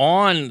only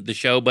on the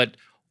show, but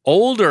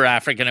older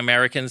African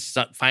Americans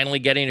finally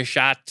getting a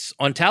shot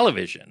on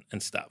television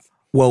and stuff.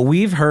 Well,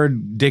 we've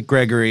heard Dick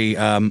Gregory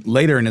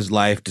later in his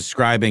life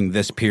describing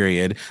this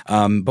period,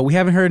 but we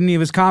haven't heard any of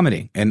his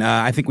comedy. And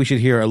I think we should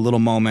hear a little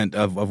moment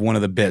of one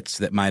of the bits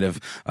that might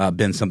have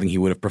been something he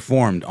would have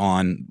performed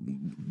on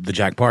the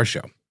Jack Paar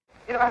show.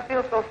 I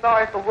feel so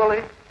sorry for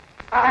Willie.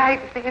 I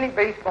hate to see any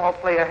baseball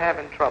player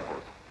having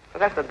troubles, but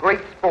that's a great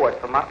sport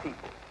for my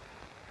people.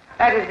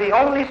 That is the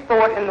only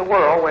sport in the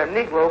world where a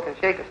Negro can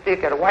shake a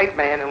stick at a white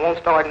man and won't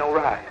start no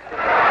riot.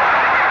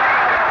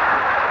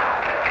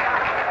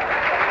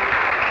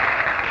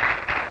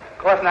 Of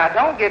course, now,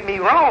 don't get me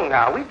wrong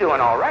now. We're doing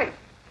all right.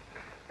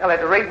 Hell, at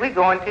the rate we're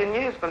going 10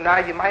 years from now,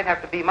 you might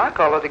have to be my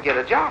color to get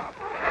a job.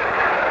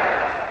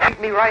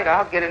 Treat me right,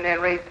 I'll get in there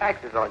and raise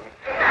taxes on you.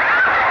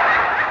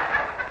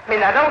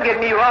 Now, don't get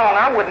me wrong.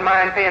 I wouldn't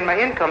mind paying my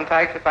income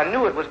tax if I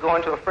knew it was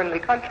going to a friendly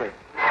country.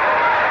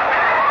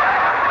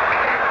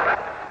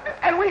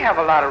 And we have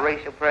a lot of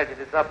racial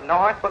prejudice up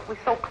north, but we're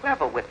so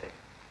clever with it.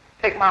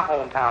 Take my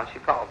hometown,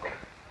 Chicago.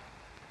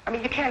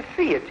 You can't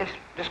see it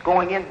just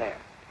going in there.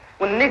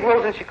 When the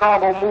Negroes in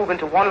Chicago move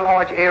into one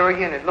large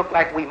area and it looked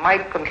like we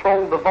might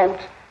control the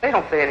votes, they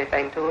don't say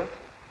anything to us.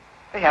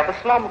 They have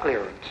a slum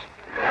clearance.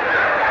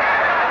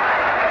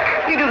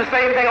 You do the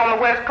same thing on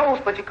the West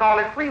Coast, but you call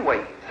it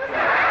freeways.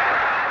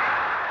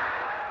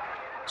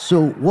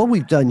 So what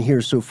we've done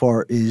here so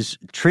far is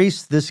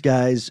trace this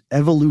guy's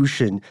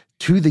evolution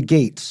to the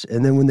gates.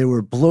 And then when they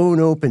were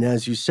blown open,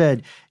 as you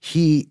said,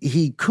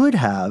 he could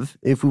have,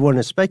 if we want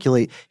to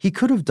speculate, he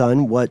could have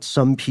done what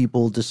some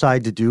people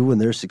decide to do when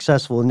they're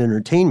successful in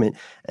entertainment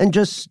and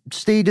just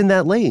stayed in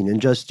that lane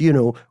and just,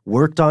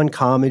 worked on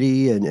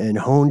comedy and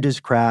honed his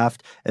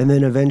craft and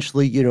then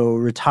eventually,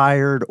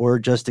 retired or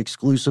just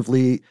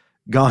exclusively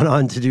gone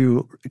on to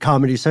do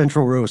Comedy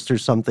Central roast or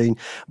something.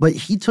 But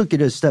he took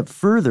it a step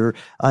further,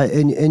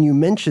 and you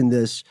mentioned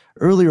this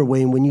earlier,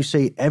 Wayne, when you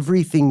say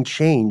everything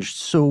changed.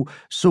 So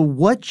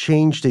what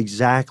changed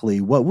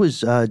exactly? What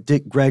was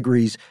Dick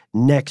Gregory's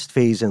next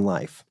phase in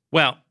life?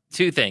 Well,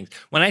 two things.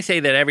 When I say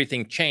that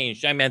everything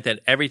changed, I meant that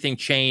everything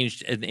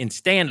changed in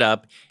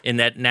stand-up in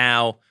that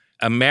now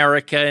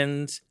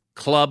Americans,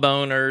 club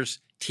owners,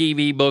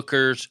 TV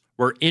bookers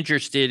were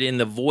interested in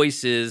the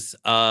voices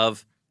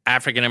of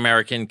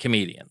African-American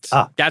comedians.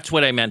 That's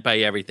what I meant by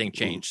everything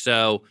changed.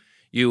 So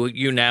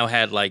you now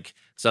had like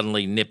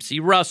suddenly Nipsey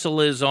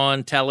Russell is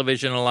on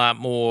television a lot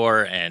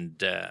more and,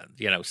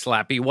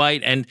 Slappy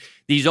White. And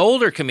these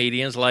older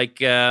comedians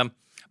like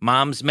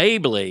Moms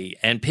Mabley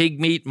and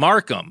Pigmeat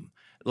Markham,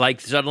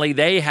 like suddenly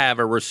they have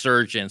a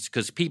resurgence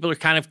because people are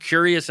kind of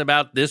curious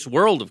about this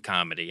world of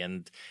comedy.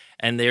 And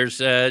there's,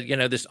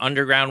 this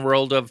underground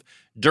world of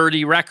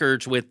dirty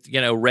records with,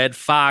 Red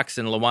Fox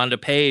and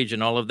LaWanda Page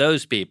and all of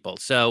those people.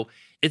 So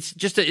it's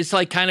just, it's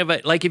like kind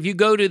of like if you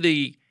go to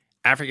the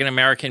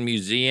African-American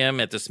Museum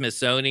at the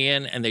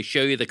Smithsonian and they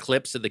show you the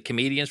clips of the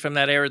comedians from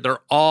that era, they're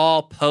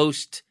all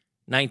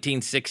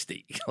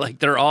post-1960. Like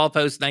they're all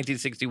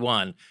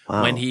post-1961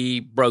 when he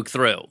broke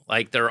through.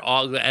 Like they're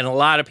all, and a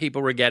lot of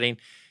people were getting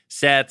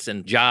sets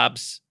and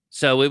jobs.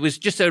 So it was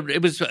just a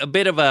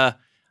bit of a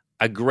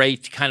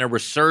great kind of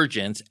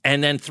resurgence.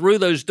 And then through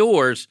those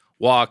doors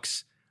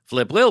walks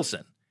Flip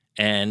Wilson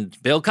and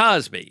Bill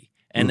Cosby.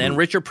 And then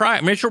Richard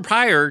Pryor. Richard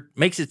Pryor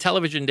makes his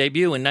television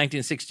debut in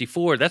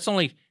 1964. That's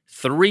only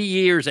 3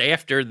 years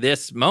after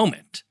this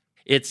moment.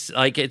 It's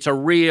a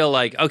real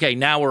okay,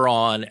 now we're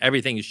on,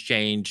 everything has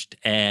changed,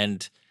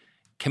 and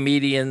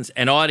comedians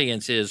and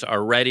audiences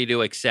are ready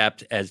to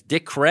accept, as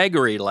Dick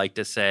Gregory liked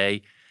to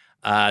say,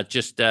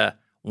 just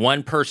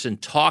one person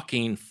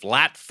talking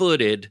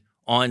flat-footed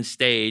on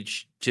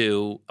stage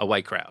to a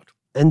white crowd.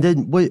 And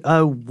then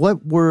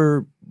what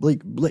were,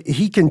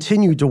 he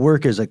continued to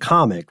work as a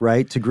comic,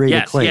 right, to great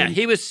acclaim? Yeah,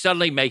 he was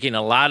suddenly making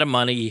a lot of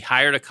money. He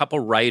hired a couple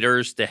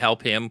writers to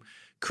help him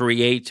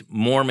create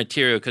more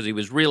material because he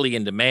was really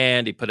in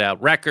demand. He put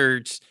out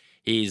records.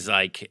 He's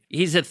a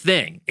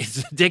thing.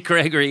 Dick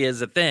Gregory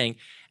is a thing.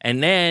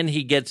 And then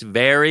he gets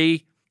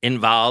very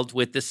involved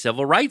with the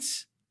civil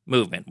rights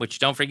movement, which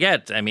don't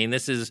forget, I mean,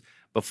 this is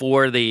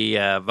before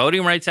the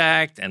Voting Rights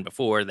Act and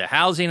before the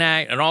Housing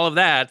Act and all of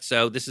that.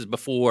 So this is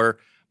before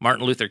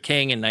Martin Luther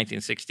King in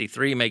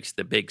 1963 makes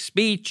the big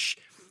speech.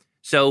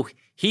 So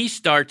he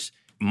starts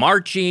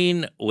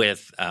marching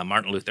with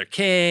Martin Luther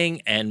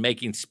King and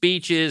making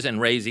speeches and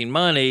raising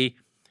money.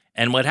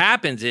 And what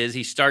happens is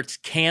he starts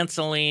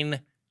canceling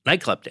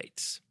nightclub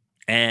dates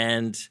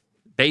and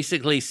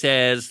basically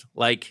says,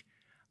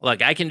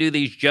 look, I can do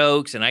these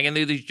jokes and I can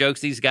do these jokes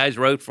these guys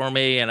wrote for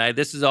me and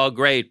this is all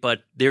great,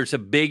 but there's a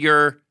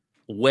bigger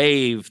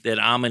wave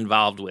that I'm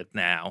involved with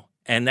now.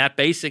 And that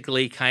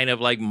basically kind of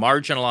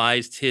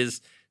marginalized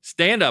his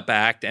stand-up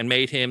act and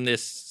made him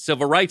this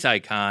civil rights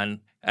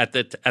icon at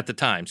the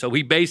time. So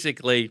he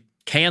basically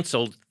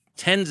canceled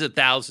tens of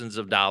thousands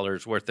of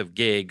dollars worth of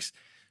gigs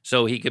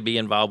so he could be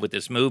involved with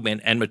this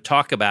movement and would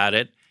talk about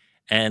it.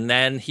 And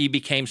then he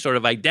became sort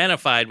of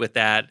identified with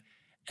that.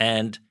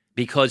 And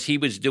because he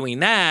was doing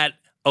that,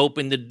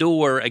 opened the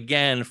door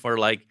again for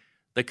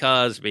the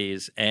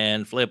Cosbys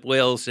and Flip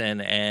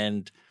Wilson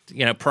and,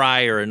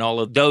 Pryor and all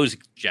of those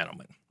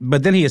gentlemen.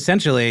 But then he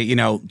essentially,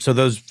 so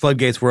those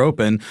floodgates were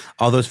open.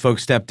 All those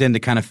folks stepped in to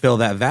kind of fill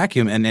that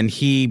vacuum. And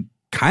he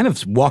kind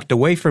of walked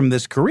away from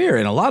this career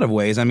in a lot of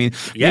ways. I mean,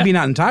 maybe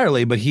not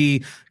entirely, but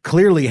he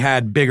clearly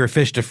had bigger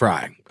fish to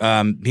fry.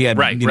 He had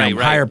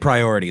higher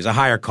priorities, a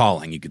higher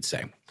calling, you could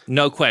say.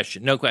 No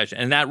question.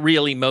 And that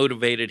really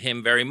motivated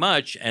him very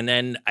much. And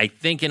then I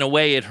think in a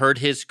way it hurt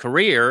his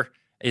career,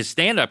 his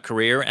stand-up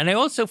career. And I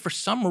also, for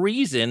some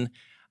reason,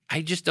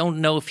 I just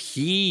don't know if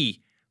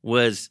he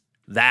was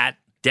that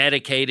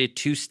dedicated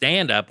to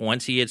stand-up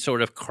once he had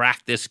sort of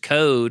cracked this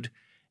code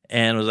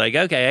and was like,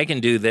 okay, I can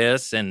do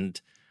this and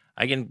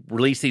I can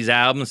release these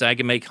albums. I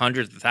can make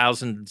hundreds of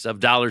thousands of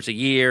dollars a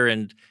year.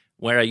 And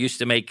where I used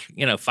to make,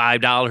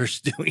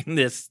 $5 doing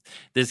this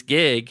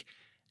gig.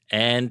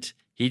 And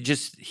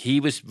he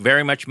was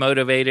very much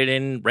motivated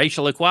in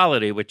racial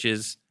equality, which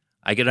is,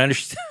 I could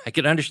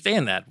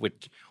understand that,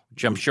 which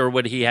I'm sure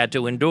what he had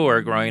to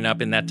endure growing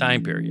up in that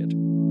time period.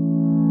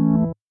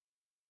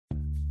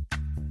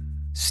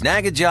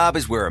 Snag a Job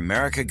is where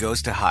America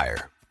goes to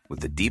hire, with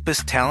the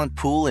deepest talent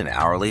pool in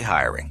hourly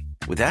hiring.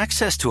 With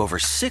access to over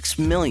 6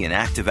 million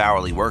active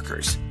hourly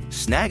workers,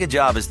 Snag a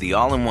Job is the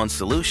all-in-one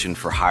solution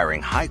for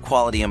hiring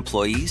high-quality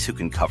employees who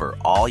can cover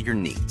all your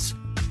needs.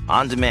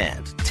 On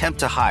demand, temp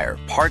to hire,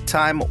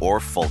 part-time or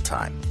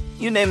full-time.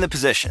 You name the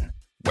position.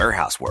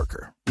 Warehouse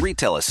worker,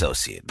 retail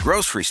associate,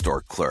 grocery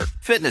store clerk,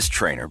 fitness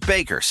trainer,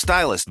 baker,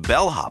 stylist,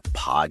 bellhop,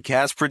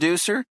 podcast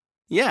producer.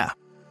 Yeah,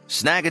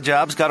 Snag a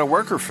Job's got a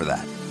worker for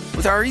that.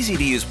 With our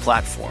easy-to-use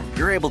platform,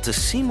 you're able to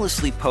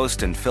seamlessly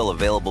post and fill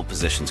available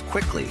positions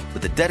quickly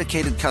with a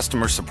dedicated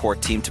customer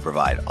support team to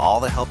provide all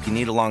the help you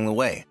need along the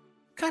way.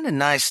 Kind of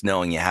nice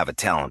knowing you have a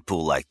talent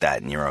pool like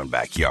that in your own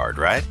backyard,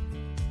 right?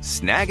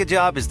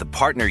 Snagajob is the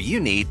partner you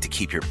need to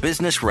keep your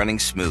business running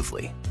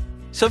smoothly.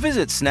 So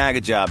visit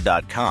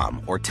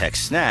snagajob.com or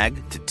text snag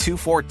to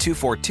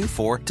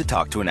 242424 to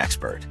talk to an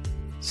expert.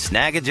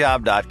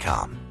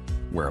 Snagajob.com,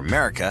 where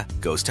America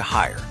goes to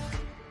hire.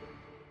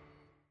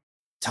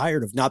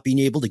 Tired of not being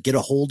able to get a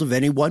hold of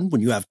anyone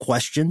when you have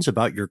questions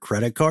about your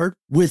credit card?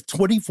 With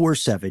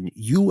 24/7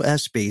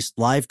 U.S.-based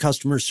live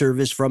customer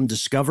service from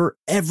Discover,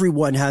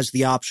 everyone has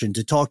the option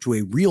to talk to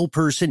a real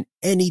person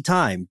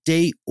anytime,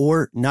 day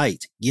or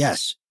night.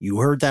 Yes, you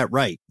heard that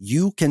right.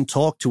 You can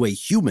talk to a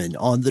human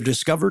on the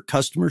Discover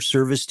customer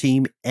service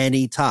team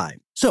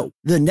anytime. So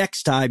the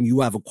next time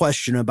you have a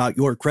question about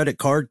your credit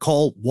card,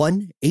 call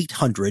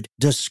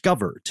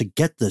 1-800-DISCOVER to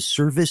get the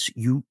service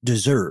you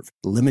deserve.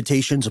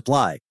 Limitations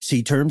apply.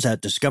 See terms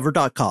at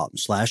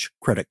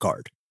discover.com/credit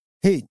card.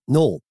 Hey,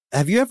 Noel,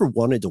 have you ever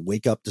wanted to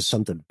wake up to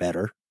something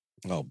better?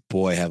 Oh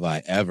boy, have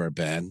I ever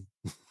been.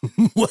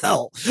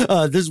 Well,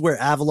 this is where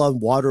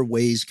Avalon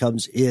Waterways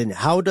comes in.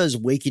 How does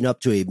waking up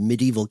to a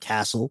medieval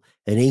castle,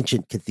 an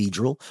ancient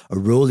cathedral, a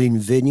rolling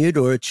vineyard,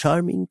 or a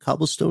charming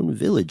cobblestone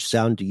village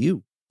sound to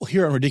you? Well,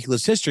 here on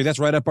Ridiculous History, that's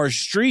right up our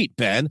street,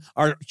 Ben,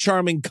 our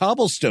charming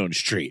cobblestone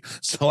street.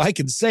 So I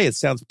can say it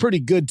sounds pretty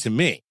good to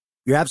me.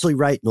 You're absolutely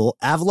right, Noel.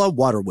 Avalon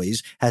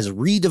Waterways has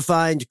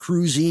redefined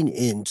cruising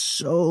in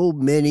so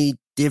many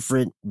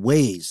different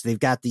ways. They've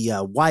got the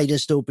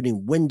widest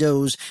opening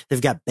windows.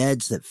 They've got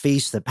beds that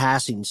face the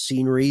passing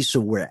scenery. So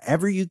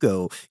wherever you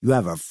go, you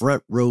have a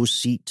front row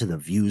seat to the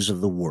views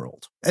of the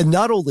world. And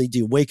not only do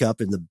you wake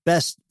up in the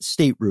best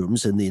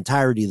staterooms in the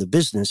entirety of the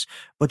business,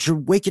 but you're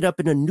waking up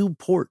in a new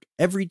port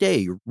every day.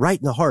 You're right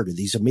in the heart of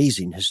these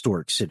amazing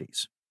historic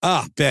cities.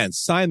 Ah, Ben,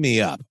 sign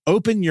me up.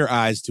 Open your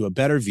eyes to a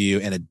better view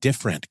and a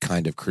different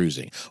kind of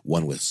cruising.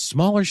 One with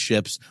smaller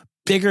ships,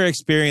 bigger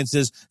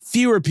experiences,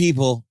 fewer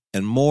people,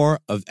 and more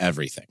of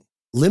everything.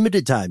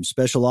 Limited time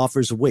special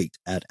offers await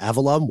at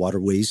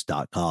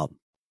avalonwaterways.com.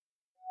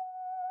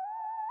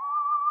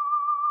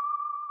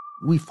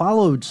 We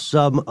followed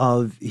some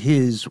of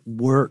his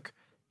work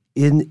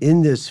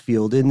in this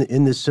field,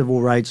 in the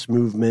civil rights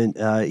movement.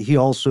 He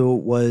also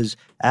was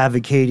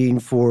advocating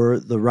for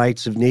the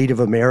rights of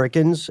Native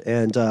Americans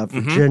and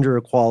for gender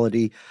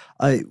equality.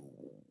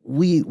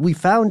 We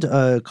found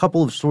a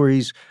couple of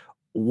stories.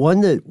 One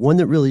that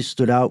really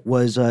stood out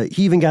was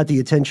he even got the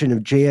attention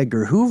of J.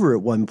 Edgar Hoover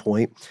at one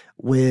point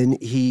when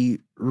he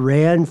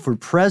ran for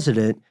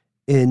president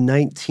in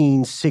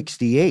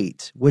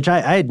 1968, which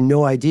I had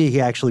no idea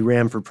he actually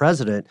ran for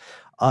president.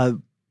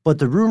 But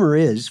the rumor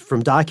is,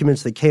 from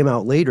documents that came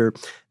out later,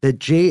 that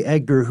J.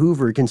 Edgar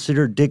Hoover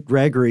considered Dick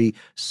Gregory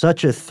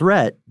such a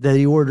threat that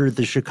he ordered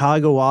the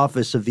Chicago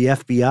office of the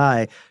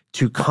FBI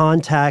to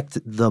contact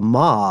the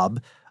mob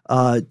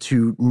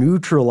to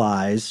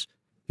neutralize.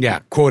 Yeah,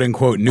 quote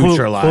unquote,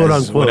 neutralize, quote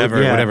unquote,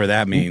 whatever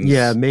that means.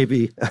 Yeah,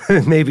 maybe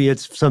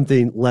it's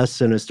something less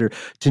sinister,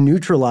 to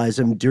neutralize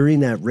him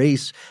during that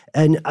race.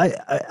 And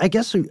I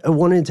guess I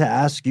wanted to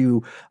ask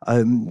you,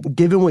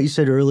 given what you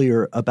said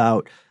earlier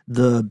about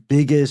the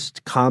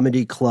biggest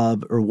comedy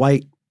club or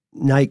white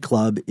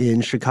nightclub in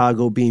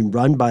Chicago being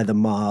run by the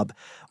mob,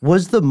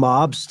 was the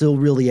mob still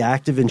really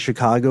active in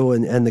Chicago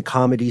and the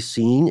comedy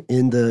scene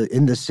in the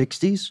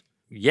 60s?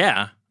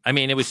 Yeah. I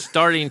mean, it was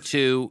starting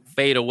to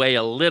fade away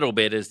a little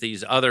bit as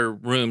these other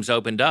rooms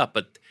opened up.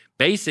 But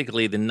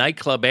basically, the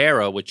nightclub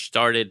era, which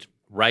started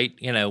right,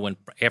 when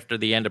after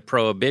the end of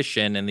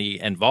Prohibition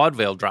and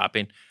vaudeville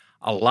dropping,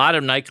 a lot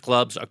of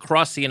nightclubs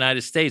across the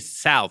United States,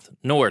 South,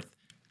 North,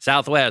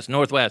 Southwest,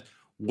 Northwest,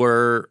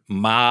 were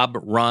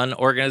mob-run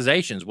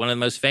organizations. One of the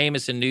most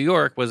famous in New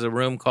York was a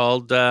room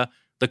called the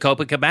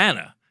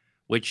Copacabana,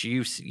 which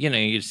you see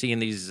in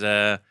these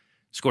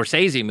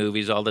Scorsese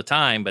movies all the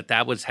time, but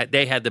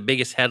they had the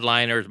biggest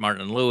headliners,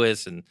 Martin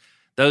Lewis, and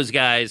those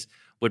guys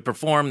would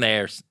perform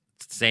there.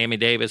 Sammy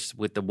Davis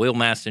with the Will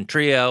Maston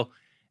Trio,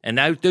 and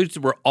those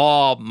were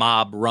all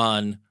mob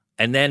run.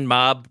 And then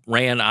mob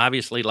ran,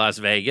 obviously, Las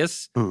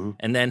Vegas,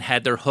 and then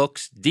had their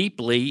hooks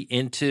deeply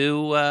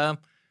into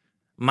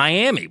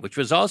Miami, which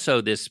was also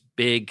this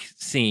big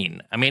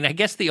scene. I mean, I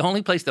guess the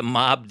only place the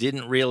mob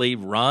didn't really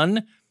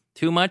run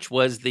too much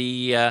was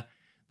the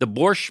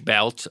Borscht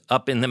Belt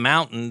up in the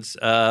mountains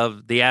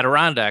of the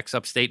Adirondacks,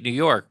 upstate New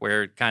York,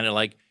 where kind of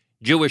like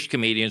Jewish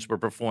comedians were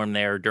performed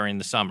there during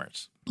the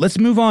summers. Let's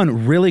move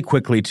on really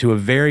quickly to a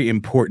very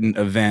important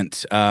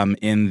event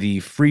in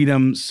the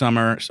Freedom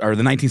Summer, or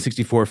the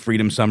 1964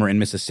 Freedom Summer in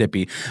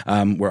Mississippi,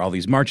 where all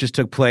these marches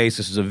took place.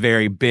 This is a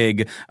very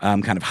big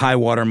kind of high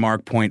water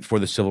mark point for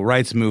the civil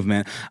rights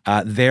movement.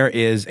 There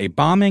is a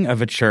bombing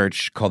of a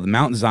church called the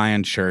Mount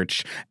Zion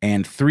Church,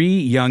 and 3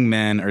 young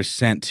men are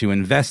sent to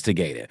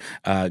investigate it,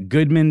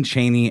 Goodman,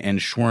 Cheney, and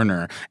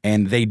Schwerner,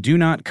 and they do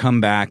not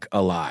come back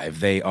alive.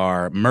 They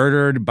are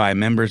murdered by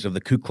members of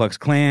the Ku Klux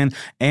Klan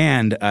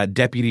and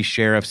Deputy Deputy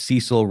Sheriff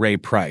Cecil Ray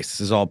Price.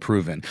 This is all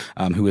proven,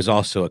 who is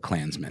also a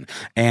Klansman.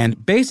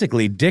 And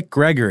basically, Dick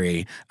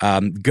Gregory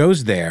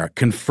goes there,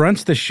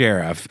 confronts the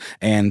sheriff,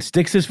 and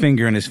sticks his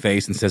finger in his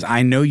face and says,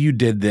 I know you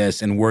did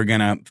this, and we're going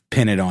to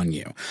pin it on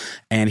you.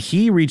 And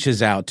he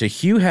reaches out to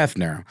Hugh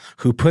Hefner,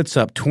 who puts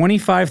up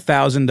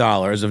 $25,000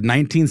 of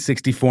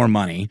 1964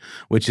 money,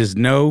 which is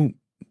no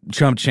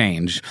chump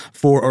change,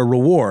 for a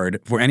reward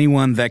for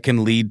anyone that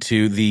can lead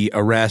to the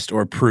arrest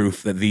or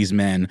proof that these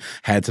men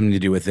had something to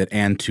do with it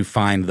and to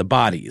find the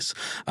bodies.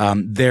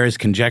 There is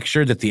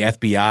conjecture that the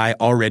FBI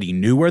already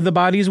knew where the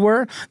bodies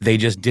were. They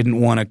just didn't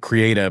want to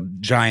create a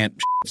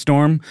giant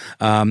storm,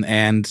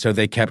 and so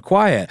they kept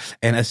quiet.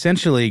 And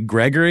essentially,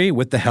 Gregory,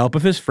 with the help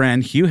of his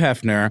friend Hugh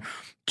Hefner,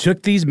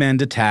 took these men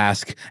to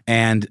task,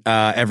 and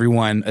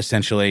everyone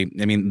essentially,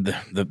 I mean,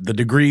 the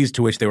degrees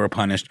to which they were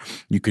punished,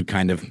 you could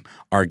kind of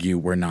argue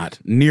were not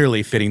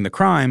nearly fitting the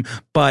crime,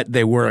 but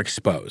they were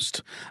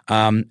exposed.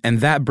 And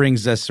that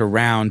brings us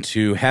around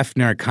to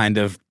Hefner kind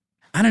of,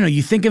 I don't know,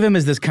 you think of him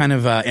as this kind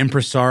of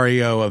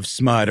impresario of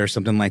smut or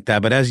something like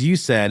that. But as you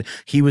said,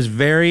 he was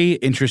very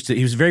interested.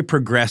 He was very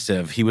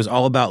progressive. He was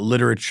all about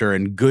literature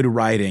and good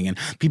writing. And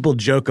people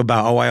joke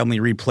about, I only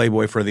read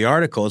Playboy for the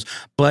articles.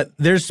 But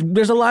there's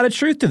a lot of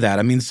truth to that.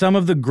 I mean, some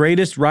of the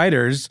greatest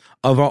writers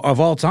of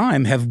all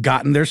time have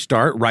gotten their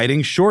start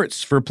writing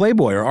shorts for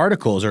Playboy or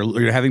articles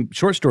or having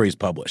short stories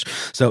published.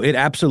 So it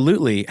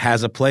absolutely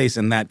has a place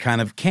in that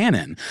kind of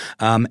canon.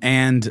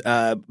 And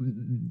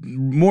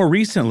more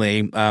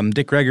recently,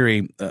 Dick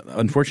Gregory,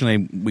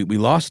 unfortunately, we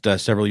lost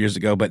several years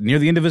ago, but near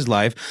the end of his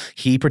life,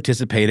 he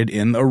participated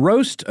in a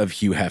roast of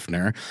Hugh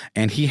Hefner,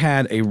 and he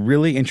had a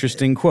really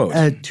interesting quote.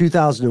 At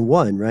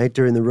 2001, right,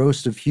 during the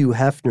roast of Hugh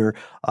Hefner,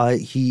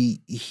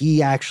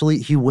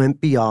 he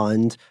went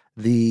beyond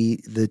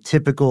the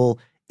typical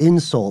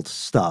insult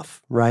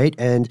stuff, right?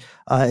 And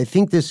I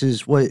think this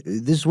is what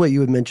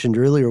you had mentioned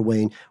earlier,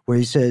 Wayne, where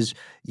he says,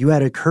 you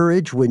had a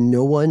courage when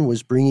no one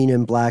was bringing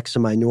in blacks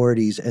and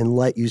minorities and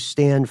let you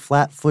stand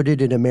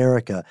flat-footed in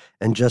America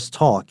and just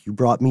talk. You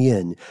brought me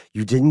in.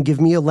 You didn't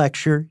give me a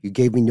lecture. You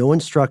gave me no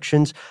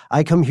instructions.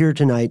 I come here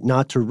tonight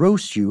not to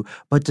roast you,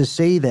 but to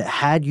say that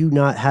had you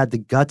not had the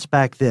guts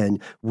back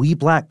then, we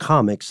black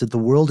comics that the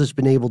world has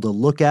been able to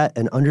look at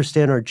and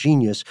understand our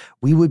genius,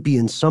 we would be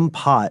in some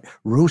pot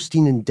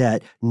roasting in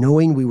debt,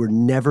 knowing we were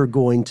never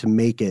going to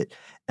make it.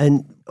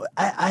 And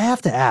I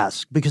have to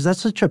ask, because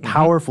that's such a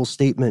powerful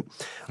statement.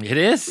 It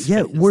is.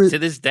 Yeah, to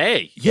this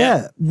day.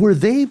 Yeah. Were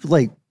they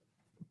like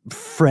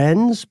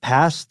friends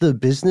past the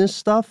business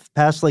stuff,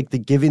 past like the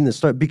giving the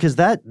start? Because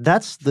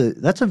that's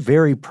a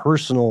very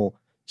personal,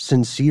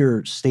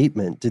 sincere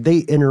statement. Did they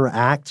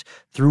interact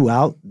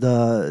throughout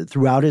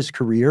his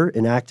career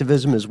in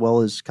activism as well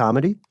as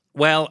comedy?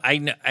 Well, I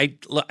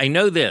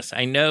know this.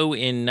 I know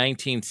in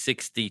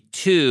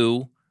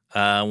 1962.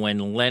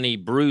 When Lenny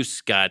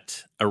Bruce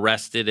got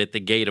arrested at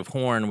the Gate of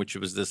Horn, which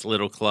was this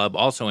little club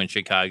also in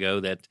Chicago,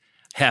 that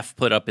Hef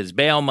put up his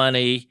bail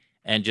money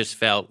and just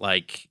felt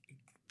like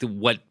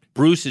what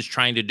Bruce is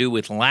trying to do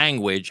with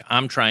language,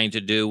 I'm trying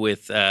to do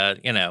with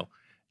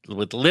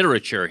with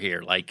literature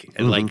here, like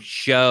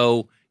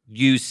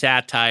use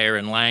satire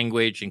and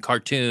language and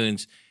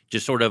cartoons,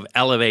 just sort of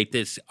elevate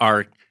this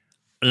art,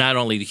 not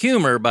only the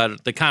humor,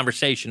 but the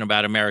conversation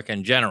about America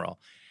in general.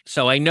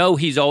 So I know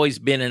he's always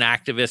been an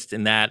activist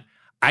in that.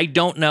 I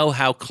don't know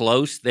how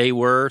close they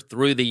were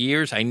through the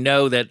years. I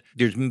know that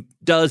there's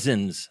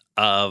dozens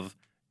of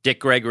Dick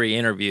Gregory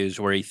interviews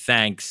where he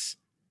thanks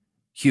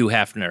Hugh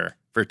Hefner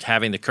for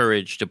having the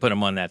courage to put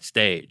him on that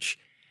stage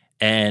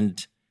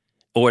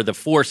or the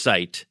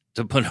foresight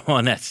to put him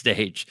on that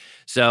stage.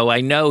 So I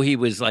know he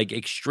was like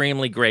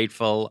extremely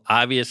grateful.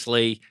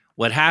 Obviously,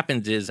 what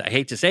happens is, I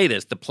hate to say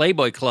this, the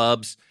Playboy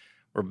clubs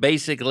were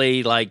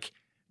basically like,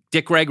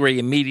 Dick Gregory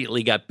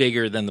immediately got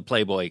bigger than the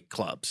Playboy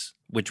clubs,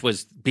 which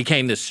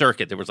became this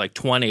circuit. There was like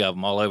 20 of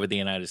them all over the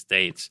United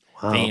States,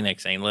 wow.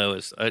 Phoenix, St.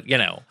 Louis,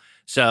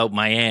 so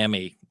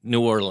Miami,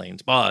 New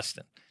Orleans,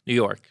 Boston, New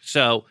York.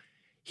 So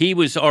he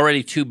was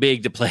already too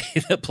big to play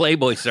the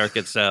Playboy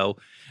circuit. So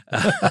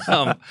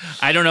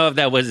I don't know if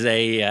that was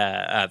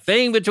a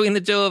thing between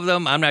the two of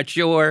them. I'm not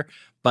sure.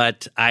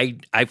 But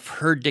I've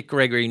heard Dick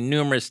Gregory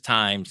numerous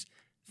times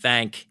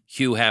thank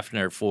Hugh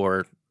Hefner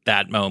for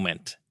that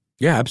moment.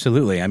 Yeah,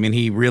 absolutely. I mean,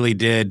 he really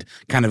did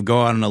kind of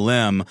go out on a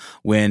limb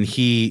when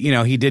he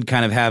did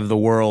kind of have the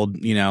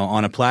world,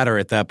 on a platter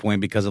at that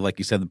point because of, like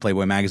you said, the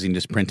Playboy magazine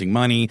just printing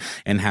money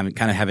and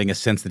having a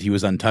sense that he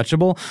was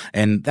untouchable.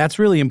 And that's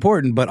really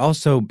important. But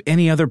also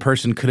any other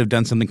person could have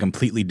done something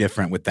completely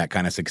different with that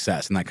kind of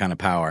success and that kind of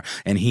power.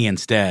 And he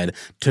instead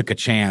took a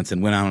chance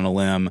and went out on a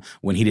limb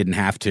when he didn't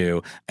have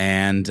to.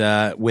 And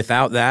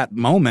without that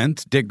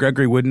moment, Dick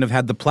Gregory wouldn't have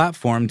had the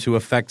platform to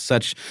affect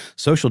such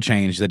social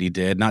change that he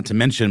did, not to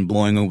mention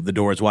blowing the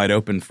doors wide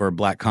open for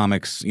black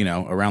comics,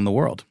 around the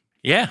world.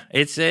 Yeah,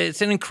 it's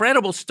an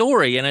incredible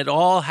story, and it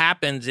all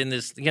happens in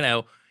this,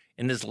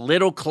 in this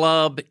little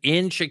club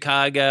in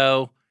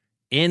Chicago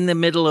in the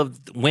middle of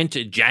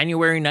winter,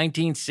 January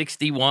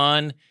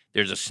 1961.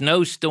 there's a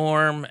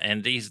snowstorm,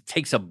 and he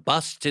takes a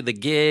bus to the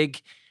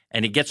gig,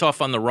 and he gets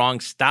off on the wrong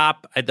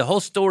stop. The whole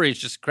story is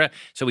just crap.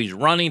 So he's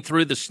running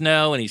through the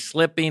snow, and he's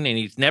slipping, and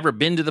he's never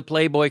been to the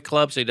Playboy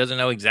Club, so he doesn't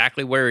know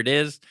exactly where it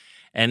is.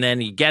 And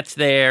then he gets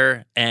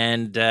there,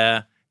 and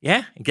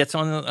he gets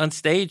on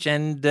stage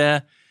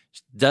and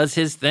does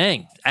his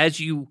thing. As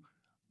you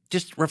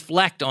just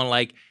reflect on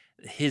like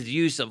his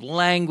use of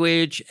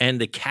language and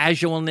the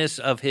casualness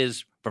of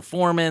his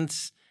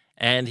performance,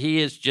 and he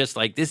is just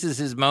like, this is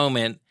his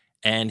moment,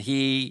 and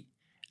he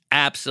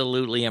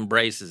absolutely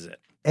embraces it.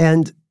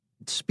 And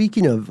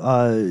speaking of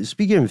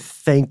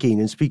thanking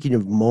and speaking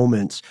of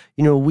moments,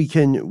 we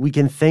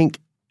can thank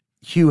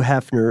Hugh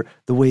Hefner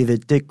the way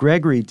that Dick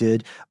Gregory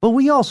did, but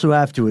we also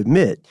have to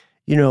admit,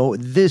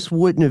 this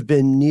wouldn't have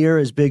been near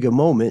as big a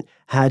moment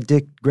had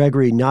Dick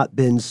Gregory not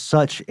been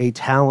such a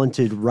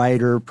talented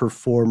writer,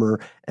 performer,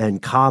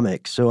 and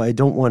comic. So I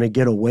don't want to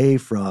get away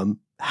from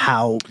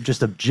how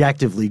just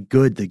objectively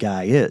good the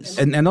guy is.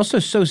 And also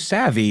so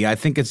savvy. I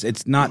think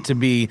it's not to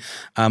be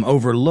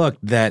overlooked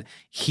that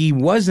he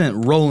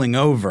wasn't rolling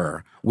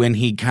over when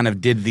he kind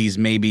of did these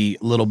maybe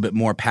a little bit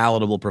more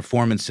palatable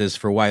performances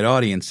for white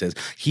audiences.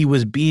 He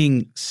was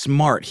being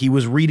smart. He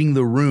was reading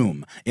the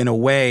room in a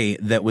way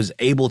that was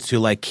able to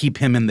like keep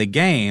him in the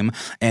game.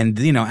 And,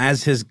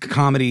 as his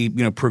comedy,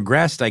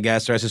 progressed, I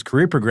guess, or as his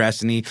career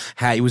progressed and he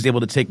was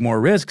able to take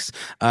more risks,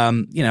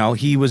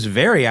 he was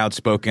very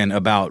outspoken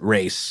about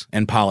race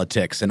and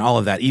politics and all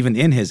of that, even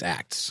in his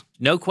acts.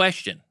 No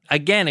question.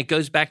 Again, it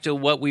goes back to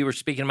what we were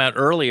speaking about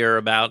earlier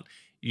about,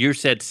 you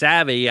said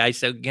savvy, I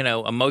said,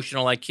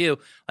 emotional IQ.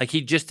 Like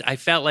I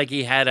felt like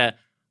he had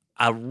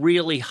a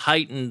really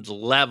heightened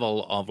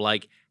level of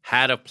like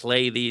how to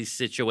play these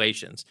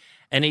situations.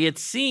 And he had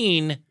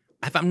seen,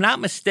 if I'm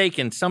not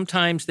mistaken,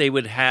 sometimes they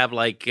would have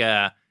like,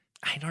 I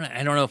don't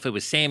know if it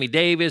was Sammy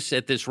Davis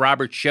at this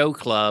Robert Show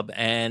Club,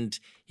 and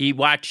he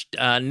watched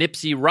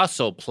Nipsey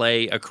Russell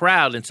play a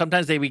crowd, and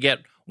sometimes they would get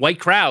white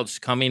crowds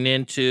coming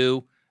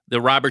into the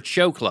Robert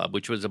Show Club,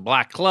 which was a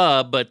black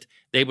club, but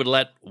they would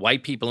let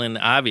white people in,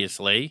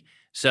 obviously.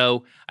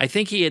 So I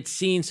think he had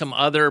seen some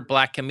other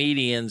black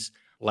comedians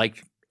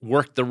like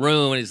work the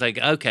room, and he's like,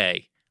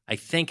 okay, I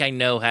think I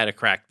know how to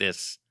crack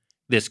this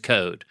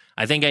code.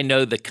 I think I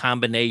know the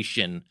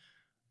combination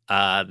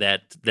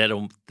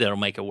that'll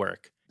make it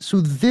work. So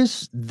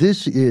this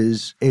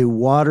is a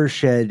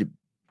watershed,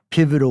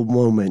 pivotal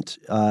moment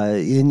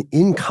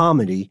in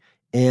comedy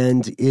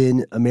and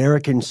in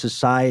American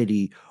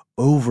society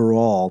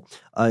overall.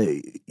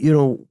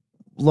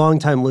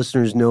 Longtime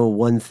listeners know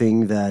one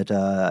thing that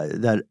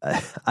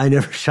I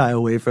never shy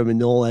away from, and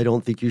Noel, I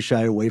don't think you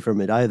shy away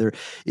from it either,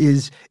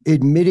 is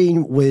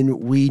admitting when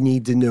we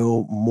need to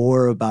know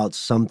more about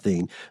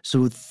something.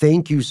 So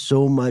thank you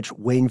so much,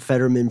 Wayne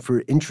Federman,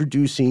 for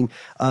introducing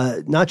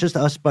not just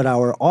us, but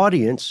our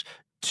audience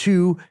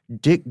to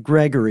Dick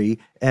Gregory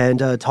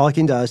and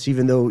talking to us,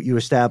 even though you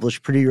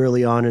established pretty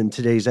early on in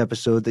today's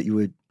episode that you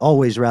would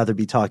always rather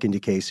be talking to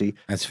Casey.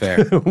 That's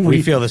fair.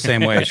 We feel the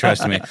same way,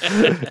 trust me.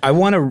 I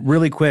want to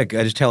really quick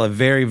just tell a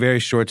very, very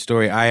short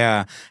story.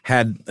 I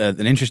had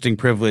an interesting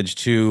privilege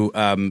to,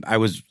 I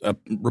was a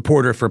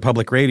reporter for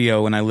public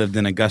radio when I lived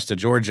in Augusta,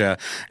 Georgia,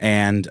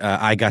 and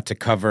I got to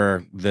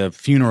cover the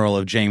funeral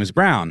of James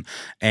Brown.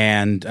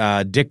 And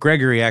Dick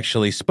Gregory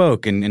actually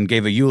spoke and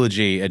gave a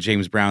eulogy at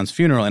James Brown's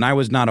funeral, and I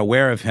was not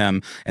aware of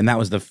him, and that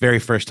was the very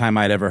first time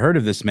I'd ever heard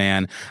of this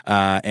man,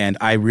 and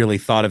I really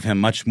thought of him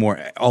much more,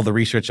 all the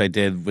research I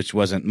did, which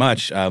wasn't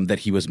much, that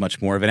he was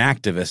much more of an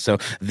activist. So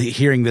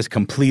hearing this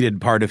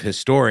completed part of his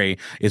story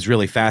is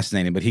really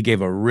fascinating, but he gave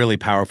a really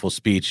powerful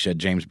speech at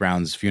James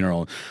Brown's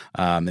funeral.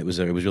 It was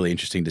really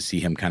interesting to see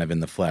him kind of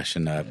in the flesh,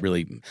 and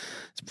really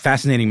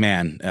fascinating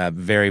man.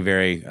 Very,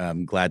 very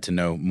glad to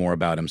know more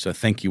about him. So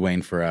thank you,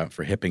 Wayne,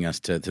 for hipping us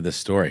to this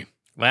story.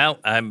 Well,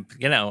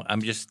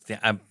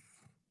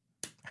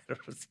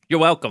 you're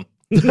welcome.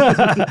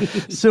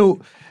 So,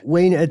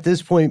 Wayne, at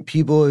this point,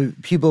 people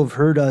have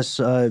heard us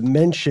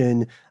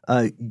mention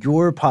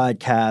your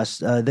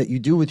podcast that you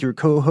do with your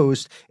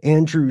co-host,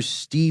 Andrew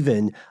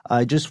Stephen.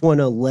 I just want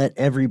to let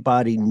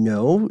everybody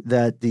know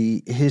that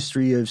the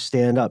History of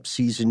Stand-Up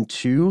Season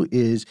 2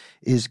 is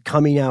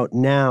coming out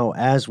now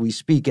as we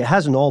speak. It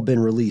hasn't all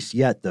been released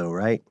yet, though,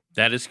 right?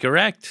 That is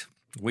correct.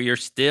 We are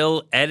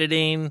still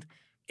editing,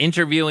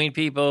 interviewing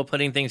people,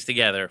 putting things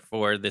together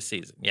for this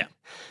season. Yeah.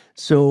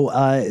 So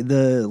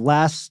the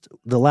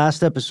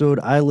last episode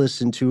I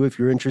listened to, if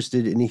you're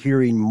interested in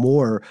hearing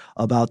more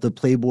about the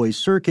Playboy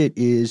circuit,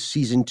 is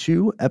Season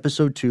 2,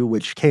 Episode 2,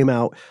 which came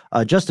out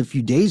just a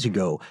few days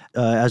ago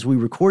as we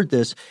record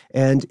this,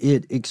 and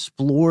it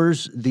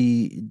explores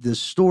the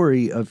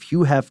story of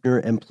Hugh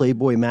Hefner and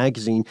Playboy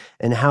magazine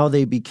and how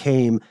they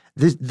became,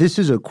 this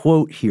is a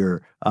quote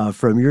here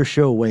from your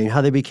show, Wayne,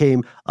 how they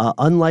became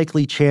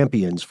unlikely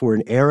champions for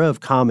an era of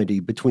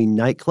comedy between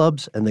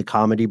nightclubs and the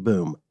comedy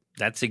boom.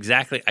 That's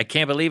exactly. I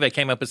can't believe I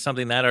came up with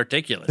something that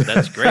articulate.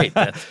 That's great.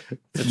 That's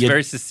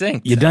very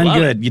succinct. You done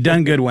good. You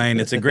done good, Wayne.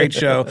 It's a great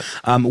show.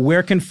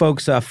 Where can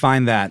folks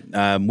find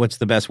that? What's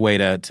the best way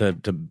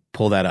to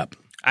pull that up?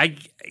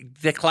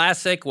 the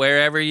classic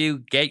wherever you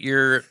get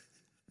your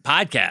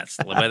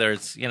podcast, whether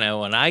it's,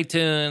 on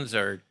iTunes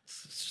or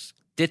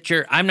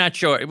Stitcher. I'm not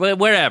sure.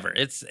 Wherever.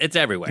 It's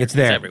everywhere. It's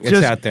there. Everywhere.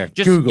 It's out there.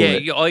 Just Google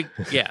it.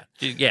 Yeah.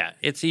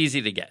 It's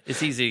easy to get.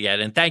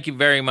 And thank you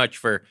very much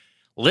for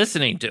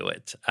listening to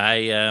it.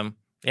 I'm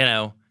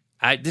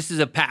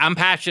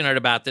passionate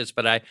about this,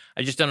 but I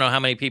just don't know how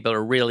many people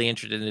are really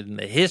interested in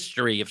the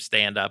history of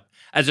stand-up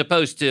as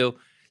opposed to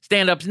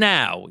stand-ups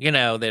now,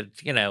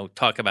 that,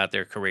 talk about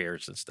their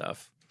careers and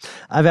stuff.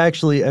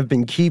 I've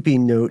been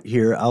keeping note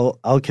here.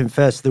 I'll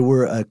confess there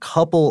were a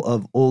couple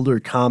of older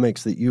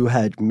comics that you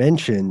had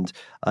mentioned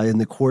in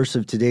the course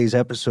of today's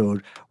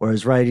episode where I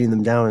was writing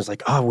them down. I was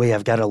like, oh, wait,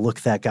 I've got to look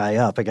that guy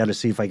up. I got to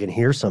see if I can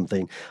hear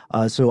something.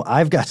 So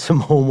I've got some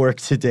homework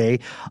today,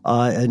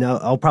 and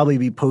I'll probably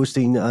be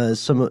posting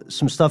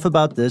some stuff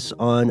about this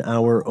on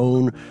our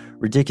own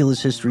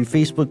Ridiculous History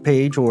Facebook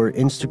page or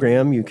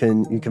Instagram. You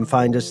can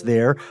find us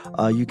there.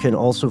 You can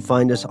also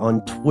find us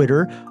on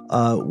Twitter.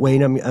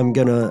 Wayne, I'm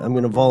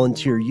gonna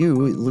volunteer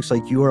you. It looks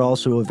like you are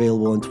also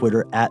available on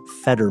Twitter at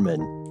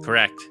Fetterman.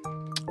 Correct.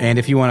 And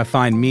if you want to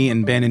find me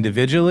and Ben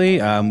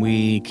individually,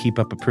 we keep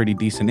up a pretty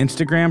decent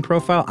Instagram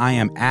profile. I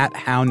am at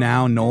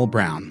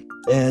HowNowNoelBrown.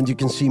 And you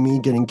can see me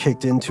getting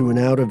kicked into and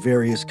out of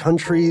various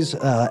countries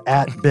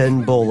at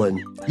Ben Bolin.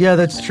 Yeah,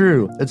 that's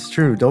true. That's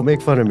true. Don't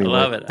make fun of me. I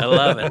love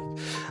it.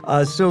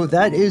 So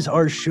that is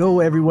our show,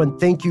 everyone.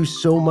 Thank you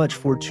so much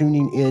for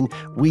tuning in.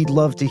 We'd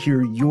love to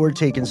hear your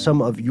take and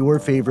some of your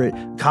favorite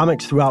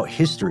comics throughout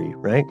history,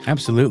 right?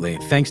 Absolutely.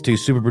 Thanks to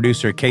super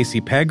producer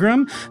Casey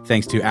Pegram.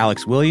 Thanks to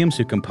Alex Williams,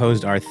 who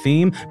composed our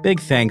theme.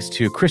 Big thanks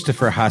to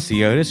Christopher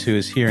Hasiotis, who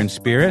is here in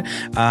spirit,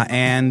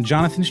 and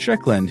Jonathan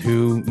Strickland,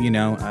 who,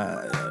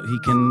 he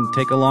can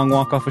take a long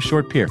walk off a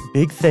short pier.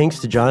 Big thanks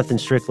to Jonathan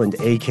Strickland,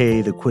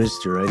 a.k.a. the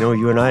Quizster. I know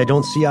you and I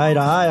don't see eye to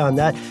eye on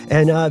that.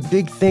 And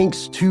big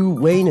thanks to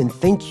Wayne, and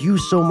thank you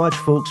so much,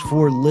 folks,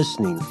 for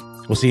listening.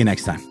 We'll see you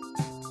next time.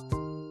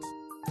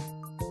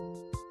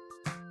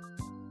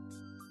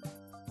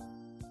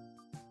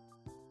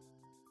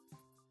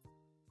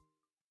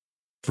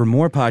 For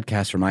more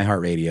podcasts from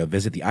iHeartRadio,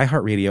 visit the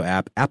iHeartRadio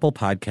app, Apple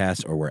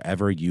Podcasts, or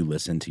wherever you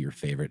listen to your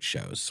favorite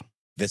shows.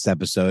 This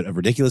episode of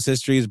Ridiculous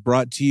History is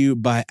brought to you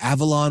by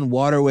Avalon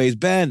Waterways.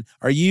 Ben,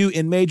 are you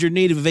in major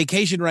need of a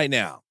vacation right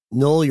now?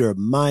 Noel, you're a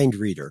mind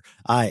reader.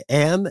 I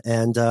am,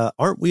 and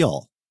aren't we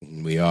all?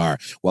 We are.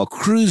 While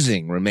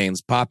cruising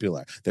remains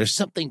popular, there's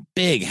something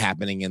big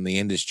happening in the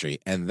industry,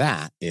 and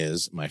that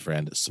is, my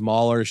friend,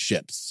 smaller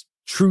ships.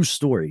 True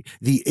story.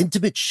 The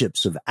intimate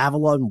ships of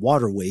Avalon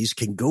Waterways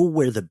can go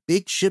where the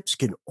big ships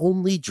can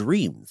only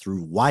dream,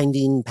 through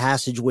winding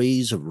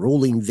passageways of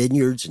rolling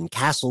vineyards and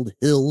castled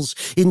hills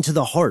into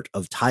the heart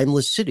of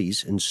timeless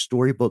cities and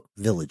storybook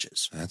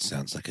villages. That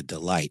sounds like a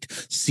delight.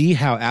 See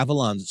how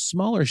Avalon's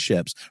smaller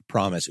ships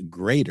promise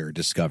greater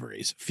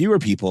discoveries, fewer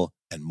people,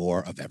 and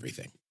more of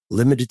everything.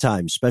 Limited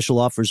time special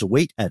offers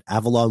await at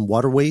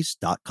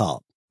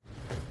avalonwaterways.com.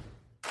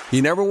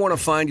 You never want to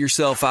find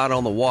yourself out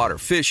on the water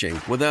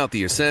fishing without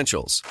the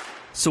essentials.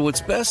 So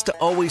it's best to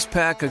always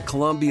pack a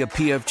Columbia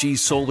PFG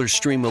Solar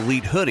Stream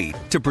Elite hoodie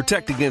to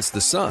protect against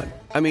the sun.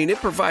 I mean, it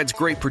provides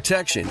great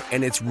protection,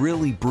 and it's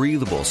really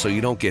breathable so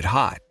you don't get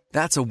hot.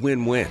 That's a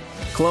win-win.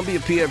 Columbia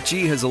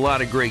PFG has a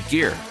lot of great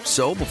gear.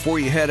 So before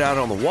you head out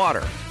on the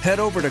water,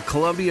 head over to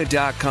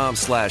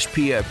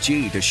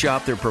Columbia.com/PFG to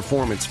shop their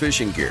performance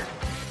fishing gear.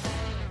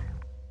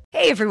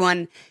 Hey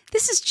everyone,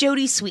 this is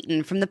Jody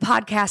Sweeten from the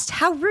podcast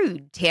How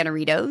Rude,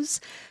 Tanneritos.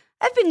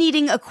 I've been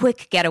needing a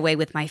quick getaway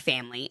with my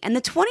family, and the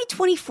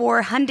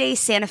 2024 Hyundai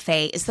Santa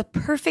Fe is the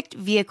perfect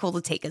vehicle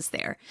to take us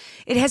there.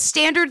 It has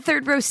standard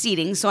third-row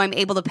seating, so I'm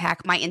able to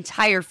pack my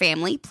entire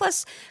family,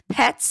 plus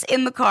pets,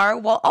 in the car,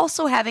 while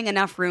also having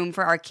enough room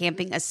for our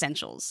camping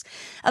essentials.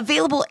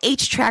 Available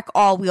H-Track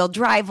all-wheel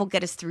drive will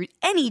get us through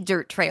any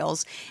dirt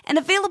trails, and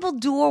available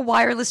dual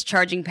wireless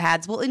charging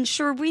pads will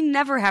ensure we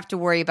never have to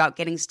worry about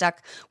getting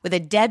stuck with a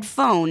dead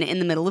phone in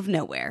the middle of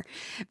nowhere.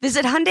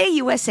 Visit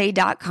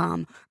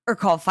HyundaiUSA.com or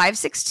call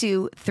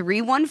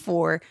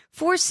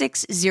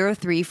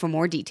 562-314-4603 for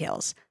more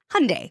details.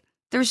 Hyundai,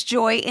 there's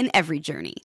joy in every journey.